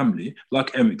blended family,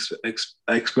 like Em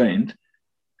explained,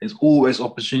 there's always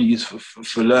opportunities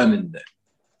for learning there.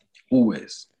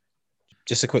 Always.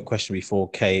 Just a quick question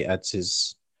before Kay adds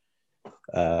his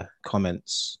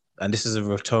comments. And this is a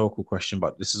rhetorical question,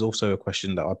 but this is also a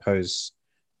question that I pose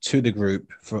to the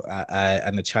group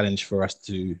and a challenge for us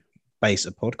to base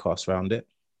a podcast around it.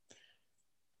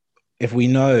 If we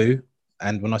know,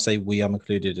 and when I say we, I'm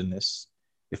included in this,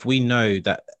 if we know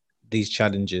that these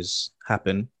challenges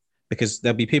happen, because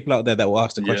there'll be people out there that will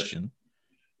ask the question,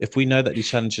 if we know that these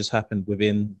challenges happen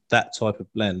within that type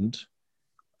of blend,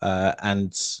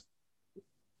 and so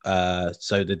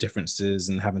the differences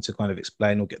and having to kind of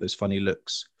explain or get those funny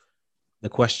looks, the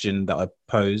question that I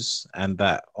pose and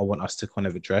that I want us to kind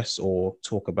of address or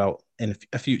talk about in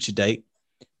a future date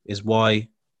is, why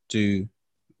do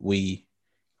we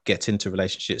get into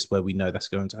relationships where we know that's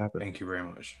going to happen? Thank you very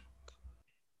much.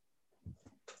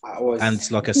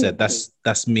 And like I said, that's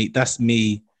me. That's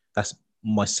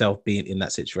myself being in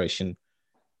that situation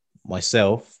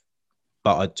myself.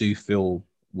 But I do feel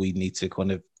we need to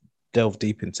kind of delve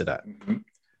deep into that. Mm-hmm.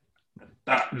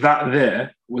 That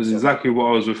there was exactly what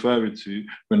I was referring to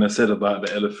when I said about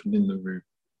the elephant in the room.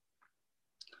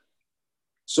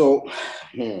 So,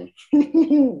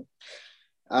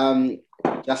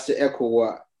 just to echo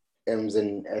what Ems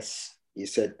and S you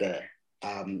said there.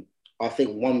 I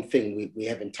think one thing we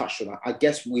haven't touched on, I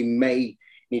guess we may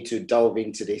need to delve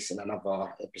into this in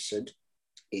another episode,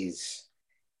 is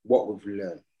what we've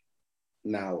learned.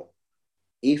 Now,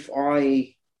 if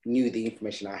I knew the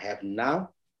information I have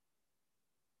now,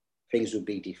 things would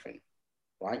be different,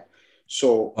 right?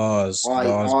 So bars. I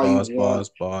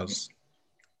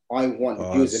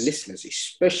want you as the listeners,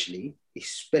 especially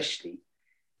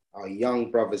our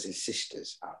young brothers and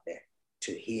sisters out there,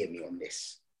 to hear me on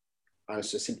this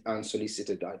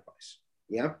unsolicited advice.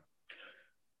 Yeah.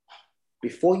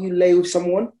 Before you lay with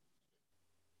someone,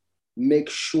 make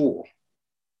sure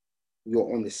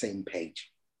you're on the same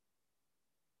page.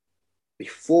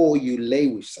 Before you lay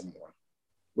with someone,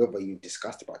 whether you've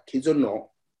discussed about kids or not,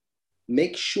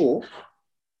 make sure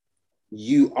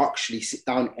you actually sit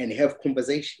down and have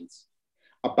conversations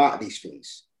about these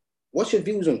things. What's your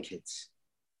views on kids?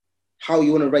 How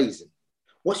you want to raise them?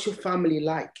 What's your family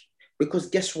like? Because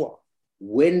guess what?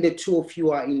 When the two of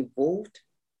you are involved,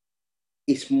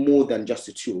 it's more than just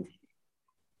the two of you.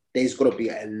 There's got to be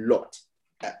a lot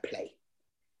at play.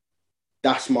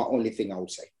 That's my only thing I would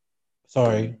say.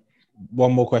 Sorry,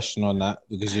 one more question on that,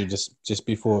 because you just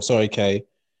before, sorry, Kay,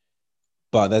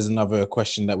 but there's another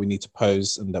question that we need to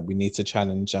pose and that we need to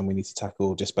challenge and we need to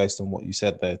tackle just based on what you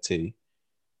said there, T.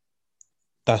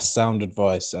 That's sound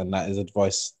advice, and that is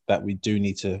advice that we do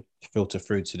need to filter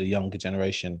through to the younger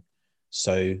generation.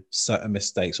 So certain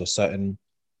mistakes or certain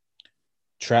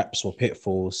traps or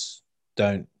pitfalls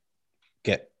don't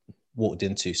get walked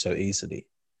into so easily.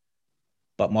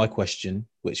 But my question,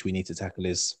 which we need to tackle,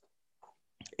 is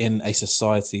in a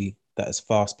society that is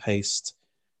fast-paced,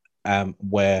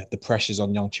 where the pressures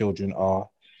on young children are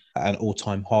at an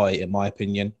all-time high, in my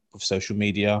opinion, with social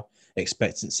media,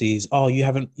 expectancies. Oh, you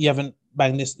haven't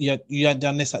banged this, you haven't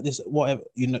done this, like this, whatever.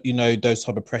 You know those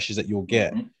type of pressures that you'll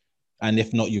get, and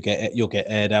if not, you'll get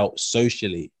aired out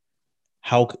socially.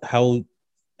 How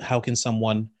can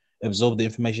someone absorb the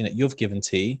information that you've given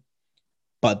T,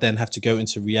 but then have to go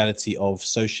into reality of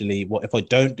socially, what if I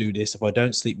don't do this, if I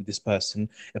don't sleep with this person,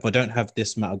 if I don't have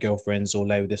this amount of girlfriends or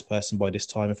lay with this person by this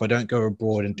time, if I don't go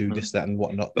abroad and do this, that, and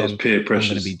whatnot, Those then peer pressures.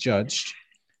 I'm going to be judged.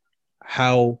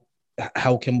 How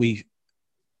can we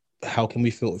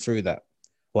filter through that?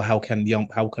 Or how can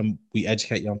we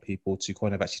educate young people to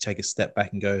kind of actually take a step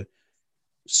back and go,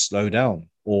 slow down,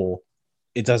 or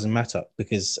it doesn't matter,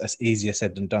 because that's easier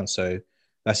said than done. So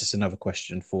that's just another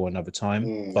question for another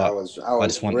time. But I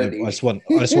just want ready for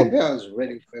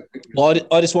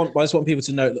people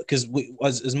to know, because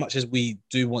as much as we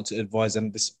do want to advise,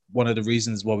 and this one of the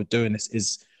reasons why we're doing this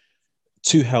is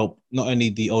to help not only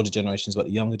the older generations but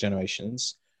the younger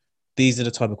generations. These are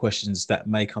the type of questions that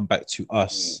may come back to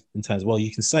us in terms of, well,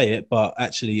 you can say it, but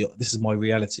actually this is my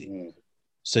reality.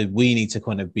 So we need to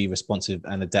kind of be responsive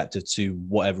and adaptive to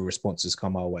whatever responses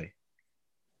come our way.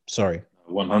 Sorry.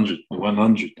 100.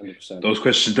 100%. Those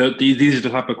questions, these are the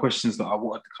type of questions that I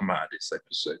wanted to come out of this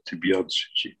episode, to be honest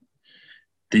with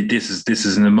you. This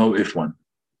is an emotive one.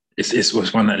 It's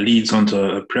one that leads onto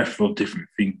a plethora of different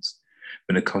things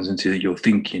when it comes into your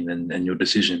thinking and your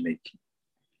decision making.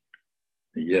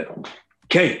 Yeah.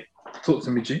 Okay, talk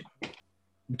to me, G.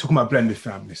 We're talking about blended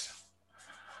families.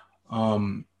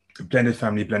 Blended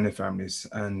families,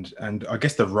 and I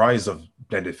guess the rise of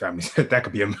blended families. that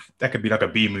could be like a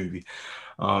B movie.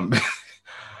 I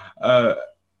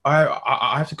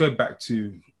have to go back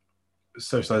to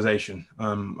socialization,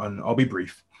 and I'll be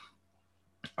brief.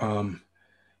 When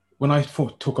we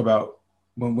talk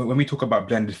about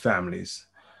blended families,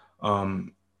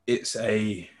 it's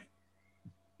a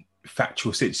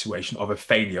factual situation of a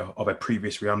failure of a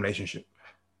previous relationship.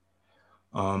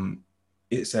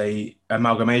 It's a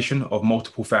amalgamation of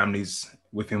multiple families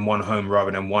within one home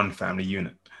rather than one family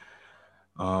unit.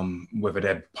 Whether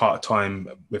they're part-time,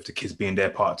 with the kids being there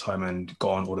part-time and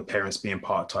gone, or the parents being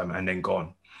part-time and then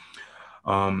gone.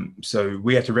 So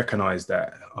we have to recognize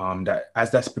that that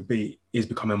as is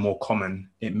becoming more common,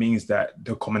 it means that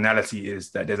the commonality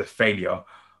is that there's a failure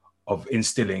of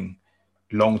instilling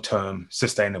long-term,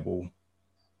 sustainable,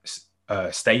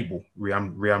 stable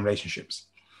relationships.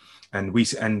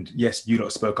 And yes, you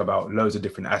lot spoke about loads of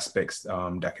different aspects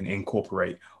that can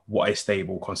incorporate what a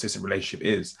stable, consistent relationship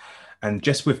is. And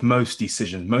just with most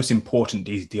decisions, most important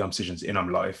decisions in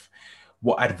our life,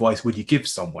 what advice would you give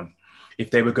someone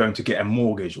if they were going to get a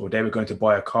mortgage, or they were going to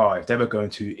buy a car, if they were going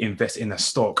to invest in a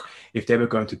stock, if they were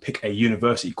going to pick a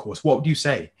university course? What would you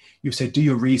say? You say, do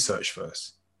your research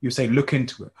first. You say, look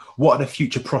into it. What are the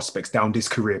future prospects down this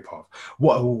career path?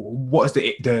 What is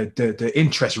the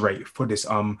interest rate for this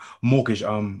mortgage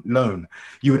loan?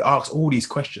 You would ask all these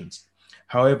questions.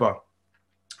 However,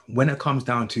 when it comes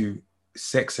down to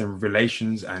sex and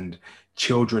relations and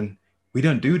children, we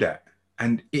don't do that.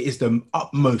 And it is the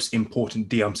utmost important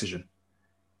decision.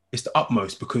 It's the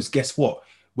utmost, because guess what?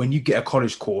 When you get a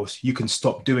college course, you can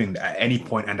stop doing that at any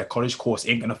point, and the college course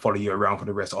ain't going to follow you around for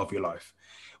the rest of your life.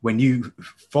 When you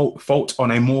fault on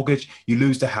a mortgage, you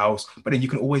lose the house, but then you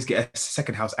can always get a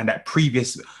second house, and that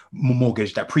previous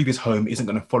mortgage, that previous home isn't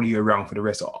going to follow you around for the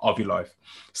rest of your life.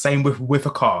 Same with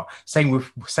a car, same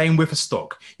with a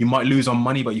stock. You might lose on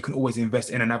money, but you can always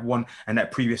invest in another one, and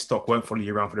that previous stock won't follow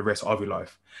you around for the rest of your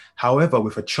life. However,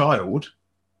 with a child,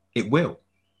 it will.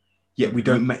 Yet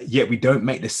we don't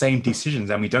make the same decisions,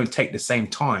 and we don't take the same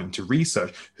time to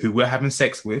research who we're having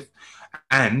sex with.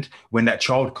 And when that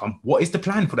child comes, what is the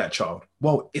plan for that child?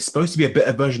 Well, it's supposed to be a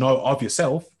better version of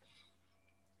yourself.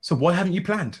 So why haven't you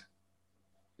planned?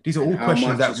 These are all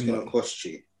questions that it's going to cost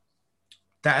you.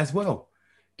 That as well.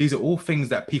 These are all things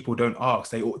that people don't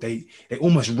ask. They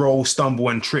almost roll, stumble,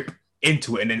 and trip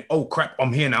into it, and then, oh crap,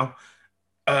 I'm here now.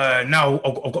 Now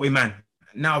I've got to be a man.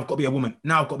 Now I've got to be a woman.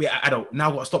 Now I've got to be an adult. Now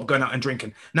I've got to stop going out and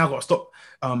drinking. Now I've got to stop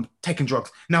taking drugs.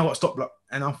 Now I've got to stop.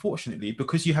 And unfortunately,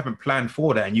 because you haven't planned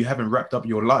for that and you haven't wrapped up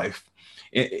your life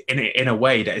in a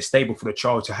way that is stable for the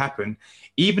child to happen,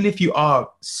 even if you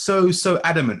are so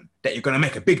adamant that you're going to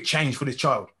make a big change for this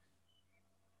child,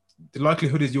 the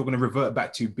likelihood is you're going to revert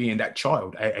back to being that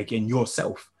child again,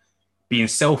 yourself, being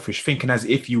selfish, thinking as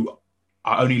if you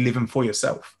are only living for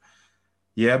yourself.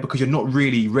 Yeah, because you're not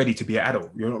really ready to be an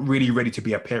adult. You're not really ready to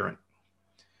be a parent.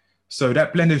 So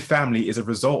that blended family is a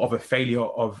result of a failure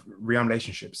of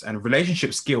relationships, and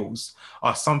relationship skills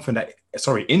are something that,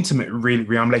 intimate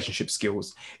relationship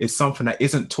skills is something that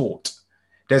isn't taught.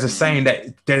 There's a saying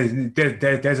that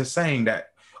there's a saying that,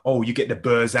 oh, you get the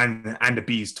birds and the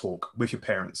bees talk with your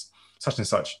parents, such and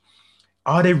such.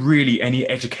 Are there really any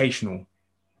educational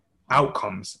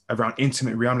outcomes around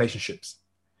intimate relationships,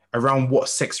 around what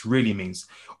sex really means?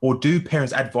 Or do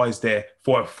parents advise there,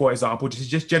 for example, this is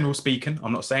just general speaking,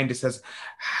 I'm not saying this has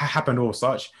happened or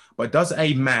such, but does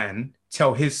a man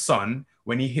tell his son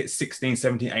when he hits 16,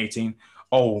 17, 18,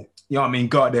 oh, you know what I mean,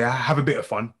 go out there, have a bit of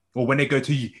fun. Or when they go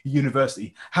to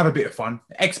university, have a bit of fun,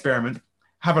 experiment,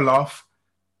 have a laugh.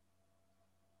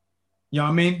 You know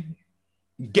what I mean?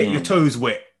 Get your toes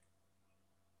wet.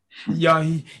 Yeah,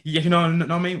 you know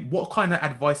what I mean? What kind of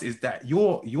advice is that?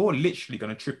 You're literally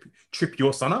going to trip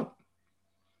your son up.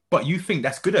 But you think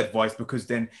that's good advice because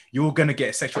then you're going to get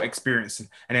a sexual experience. And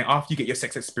then after you get your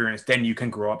sex experience, then you can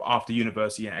grow up after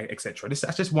university, and etc.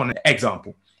 That's just one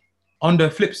example. On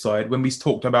the flip side, when we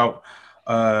talked about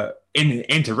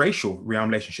interracial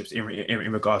relationships in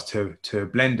regards to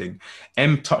blending,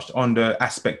 M touched on the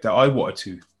aspect that I wanted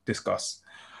to discuss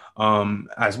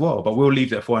as well, but we'll leave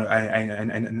that for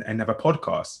another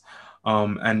podcast.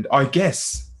 And I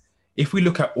guess if we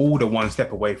look at all the one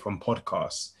step away from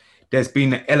podcasts, there's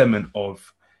been an element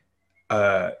of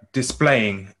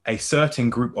displaying a certain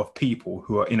group of people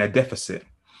who are in a deficit,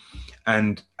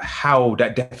 and how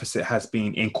that deficit has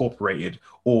been incorporated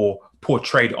or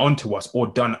portrayed onto us or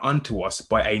done unto us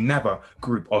by another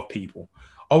group of people.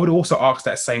 I would also ask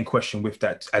that same question with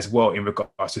that as well in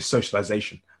regards to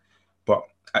socialization, but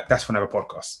that's for another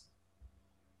podcast.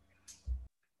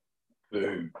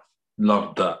 Boom.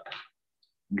 Love that.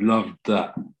 Love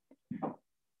that.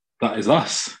 That is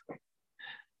us.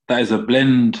 That is a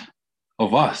blend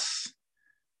of us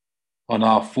on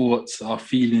our thoughts, our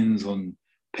feelings on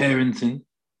parenting.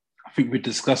 I think we're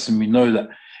discussing, we know that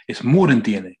it's more than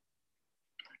DNA.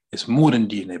 It's more than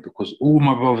DNA, because all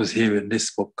my brothers here in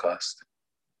this podcast,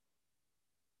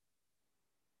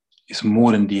 it's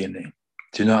more than DNA.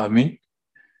 Do you know what I mean?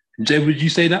 Jay, would you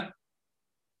say that?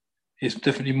 It's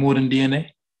definitely more than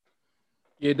DNA?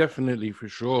 Yeah, definitely, for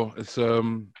sure. It's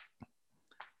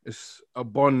a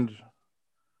bond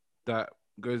that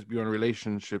goes beyond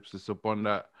relationships. It's a bond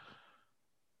that,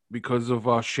 because of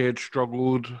our shared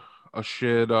struggles, our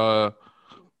shared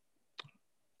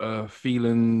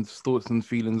thoughts and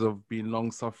feelings of being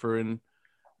long suffering,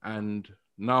 and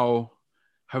now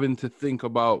having to think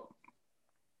about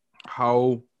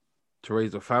how to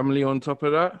raise a family on top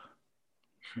of that.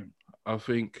 I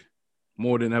think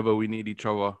more than ever we need each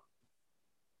other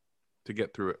to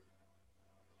get through it.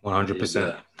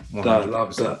 100%. I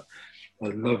love that. I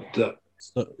love that.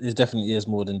 So it definitely is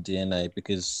more than DNA,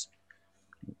 because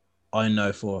I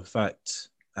know for a fact,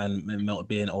 and it might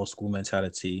be an old school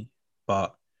mentality,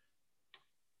 but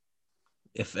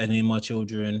if any of my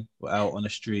children were out on the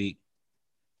street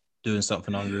doing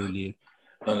something unruly,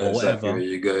 I know or exactly whatever, where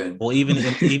you're going. or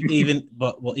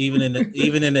even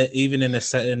in a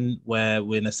setting where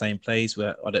we're in the same place,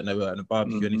 where I don't know, we're at a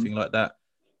barbecue, anything like that,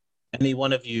 any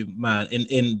one of you, man,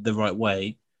 in the right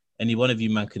way, any one of you,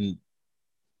 man, can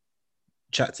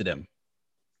chat to them.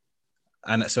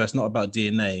 And so it's not about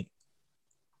DNA,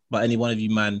 but any one of you,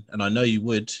 man, and I know you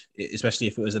would, especially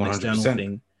if it was an 100%. External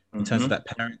thing, in terms of that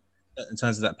parenting, in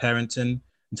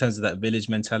terms of that village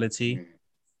mentality.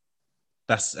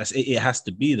 It has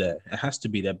to be there. It has to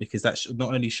be there, because that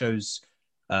not only shows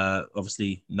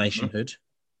obviously nationhood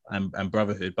and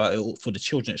brotherhood, but for the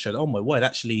children it showed, oh my word,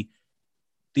 actually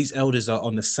these elders are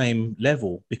on the same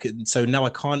level. Because so now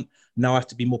I have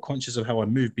to be more conscious of how I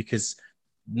move, because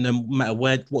no matter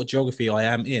what geography I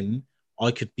am in,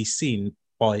 I could be seen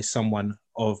by someone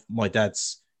of my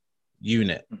dad's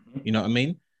unit. You know what I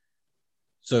mean?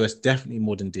 So it's definitely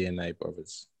more than DNA,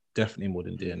 brothers. Definitely more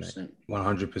than DNA.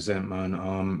 100%,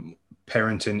 man.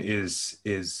 Parenting is,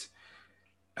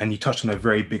 and you touched on a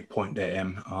very big point there,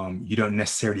 Em. You don't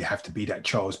necessarily have to be that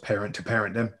child's parent to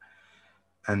parent them.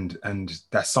 And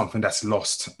that's something that's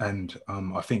lost. And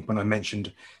I think when I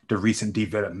mentioned the recent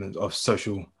development of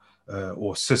social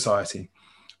or society,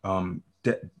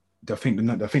 I think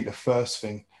the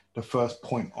first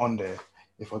point on there,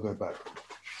 if I go back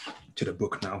to the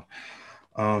book now,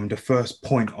 the first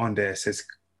point on there says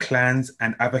clans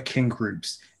and other kin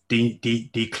groups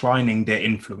declining their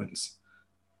influence.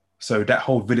 So that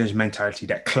whole village mentality,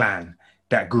 that clan,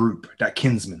 that group, that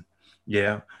kinsman,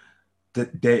 yeah,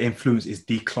 that their influence is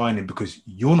declining because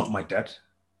you're not my dad,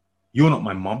 you're not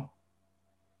my mom,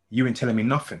 you ain't telling me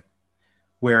nothing.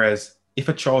 Whereas if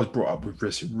a child's brought up with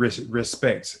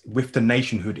respect, with the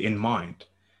nationhood in mind,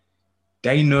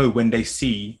 they know when they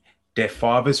see their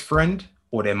father's friend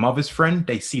or their mother's friend,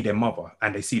 they see their mother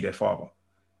and they see their father.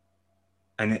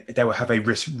 And they will have a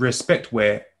respect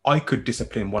where I could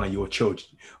discipline one of your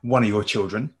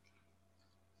children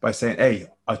by saying, hey,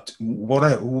 what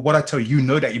I tell you, you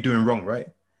know that you're doing wrong, right?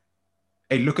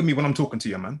 Hey, look at me when I'm talking to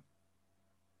you, man.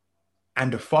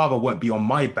 And the father won't be on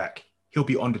my back. He'll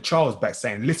be on the child's back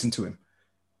saying, listen to him.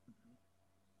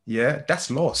 Yeah,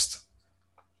 that's lost.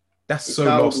 That's the so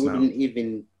child lost now. wouldn't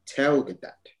even tell the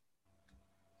dad.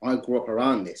 I grew up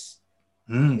around this.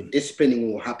 The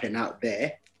disciplining will happen out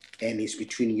there and it's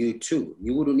between you two.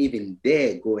 You wouldn't even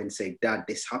dare go and say, Dad,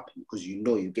 this happened, because you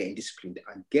know you're getting disciplined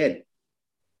again.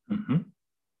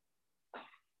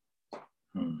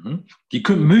 You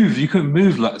couldn't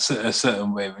move like a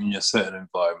certain way when you're in a certain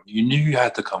environment. You knew you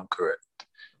had to come correct.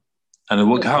 And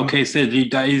what how Kay said,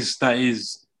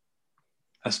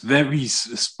 that's very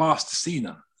sparse to see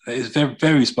now. It is very,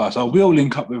 very sparse. We all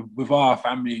link up with our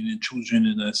family and children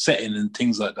in a setting and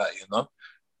things like that, you know.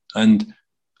 And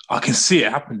I can see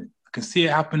it happening. I can see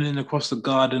it happening across the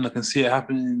garden. I can see it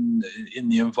happening in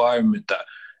the environment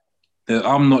that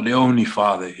I'm not the only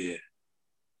father here.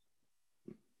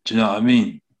 Do you know what I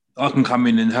mean? I can come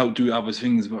in and help do other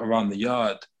things around the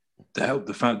yard to help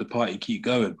the party keep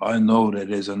going. But I know that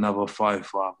there's another 5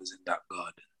 fathers in that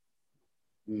garden.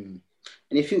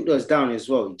 And if it goes down as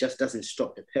well, it just doesn't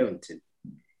stop the parenting.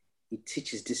 It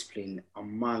teaches discipline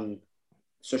among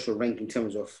social rank in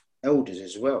terms of elders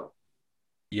as well.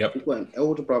 Yep. If you've got an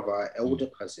elder brother, elder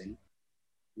cousin,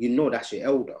 you know that's your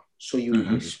elder. So you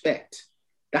respect.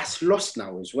 That's lost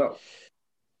now as well.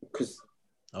 Because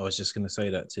I was just going to say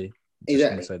that too.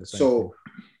 Exactly. So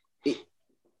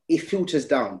it filters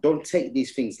down. Don't take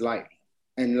these things lightly.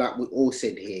 And like we all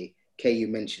said here, Kay, you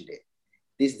mentioned it.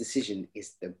 This decision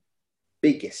is the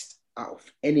biggest out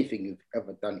of anything you've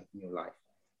ever done in your life.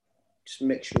 Just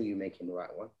make sure you're making the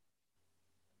right one.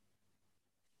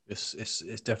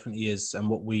 It definitely is, and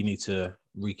what we need to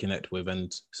reconnect with.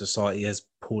 And society has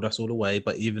pulled us all away.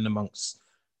 But even amongst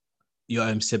your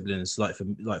own siblings, like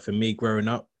for me growing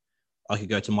up, I could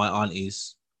go to my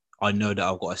aunties. I know that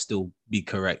I've got to still be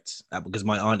correct because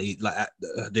my auntie, like at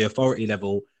the authority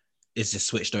level, is just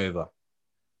switched over.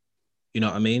 You know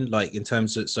what I mean? Like in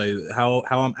terms of, so how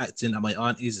I'm acting at my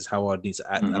aunties is how I need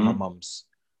to act at my mum's,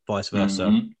 vice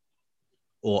versa,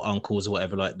 or uncles or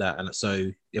whatever like that. And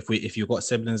so if you've got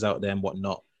siblings out there and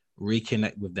whatnot,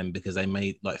 reconnect with them, because they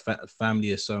may, like,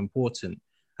 family is so important,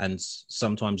 and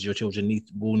sometimes your children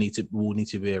will need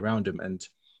to be around them. And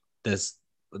there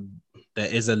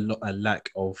is a lack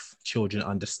of children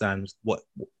understand what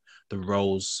the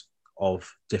roles of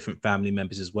different family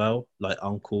members as well, like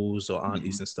uncles or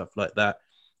aunties and stuff like that.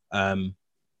 And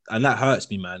that hurts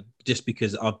me, man, just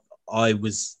because I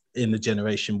was in the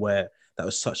generation where that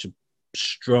was such a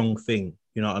strong thing.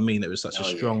 You know what I mean? It was such a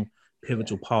strong,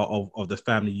 pivotal part of the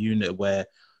family unit where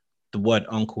the word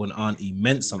uncle and auntie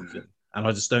meant something. And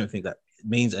I just don't think that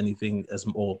means anything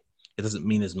it doesn't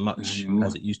mean as much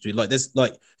as it used to. Like this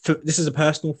is a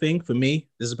personal thing for me.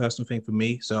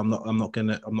 So I'm not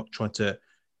trying to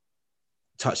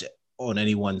touch on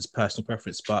anyone's personal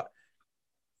preference. But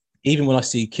even when I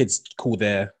see kids call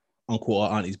their uncle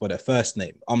or aunties by their first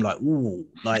name, I'm like, ooh,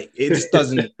 like it just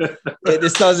doesn't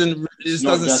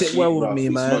sit well with me,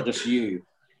 man. It's not just you.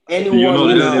 Anyone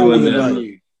who's older than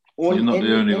you.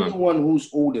 Anyone who's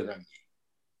older than you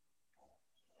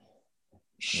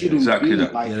shouldn't be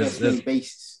by first name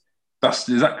basis.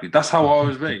 That's how I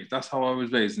was raised.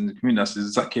 In the community. That's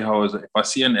exactly how I was raised. If I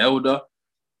see an elder,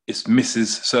 it's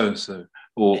Mrs. So-and-so,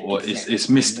 or it's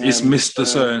Mr.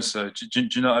 So-and-so. Do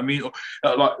you know what I mean? Or,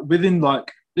 like within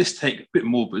like let's take a bit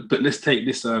morbid, but let's take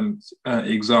this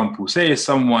example. Say if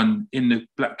someone in the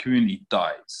Black community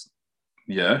dies,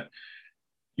 yeah,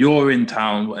 you're in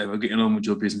town, whatever, getting on with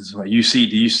your business. Right? You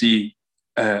see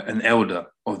an elder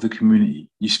of the community.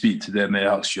 You speak to them, they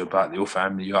ask you about your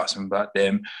family, you ask them about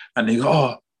them, and they go,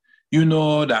 oh, you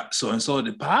know that so-and-so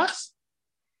did pass?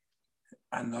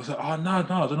 And I was like, oh, no, I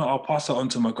don't know. I'll pass it on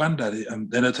to my granddad. And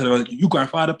then I tell them, your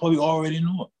grandfather probably already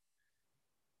know it.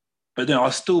 But then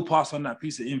I'll still pass on that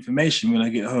piece of information when I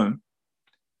get home.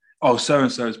 Oh,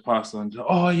 so-and-so has passed on.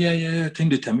 Oh, yeah, thing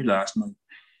they tell me last night.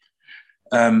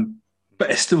 But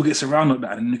it still gets around like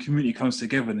that, and the community comes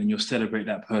together, and then you'll celebrate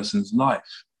that person's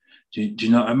life. Do you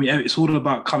know what I mean? It's all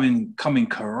about coming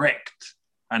correct.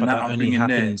 And but that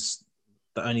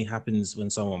only happens when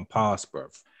someone passed,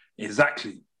 bruv.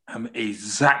 Exactly.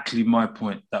 Exactly my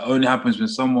point. That only happens when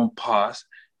someone passed,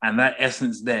 and that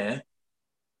essence there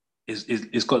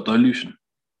is got dilution.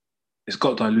 It's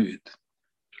got diluted.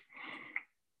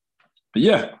 But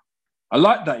yeah, I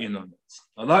like that,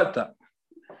 I like that.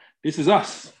 This is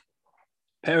us.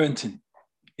 Parenting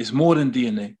is more than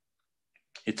DNA.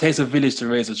 It takes a village to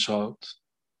raise a child.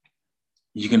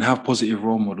 You can have positive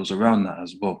role models around that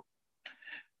as well.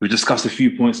 We discussed a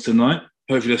few points tonight.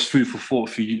 Hopefully there's food for thought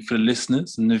for you, for the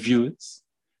listeners and the viewers.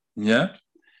 Yeah.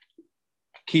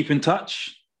 Keep in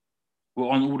touch. We're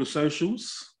on all the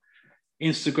socials.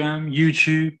 Instagram,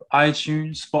 YouTube,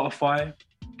 iTunes, Spotify.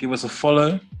 Give us a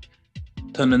follow.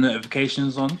 Turn the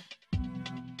notifications on.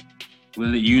 We'll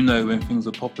let you know when things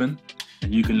are popping,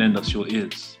 and you can lend us your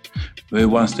ears. We're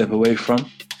one step away from,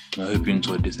 and I hope you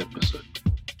enjoyed this episode.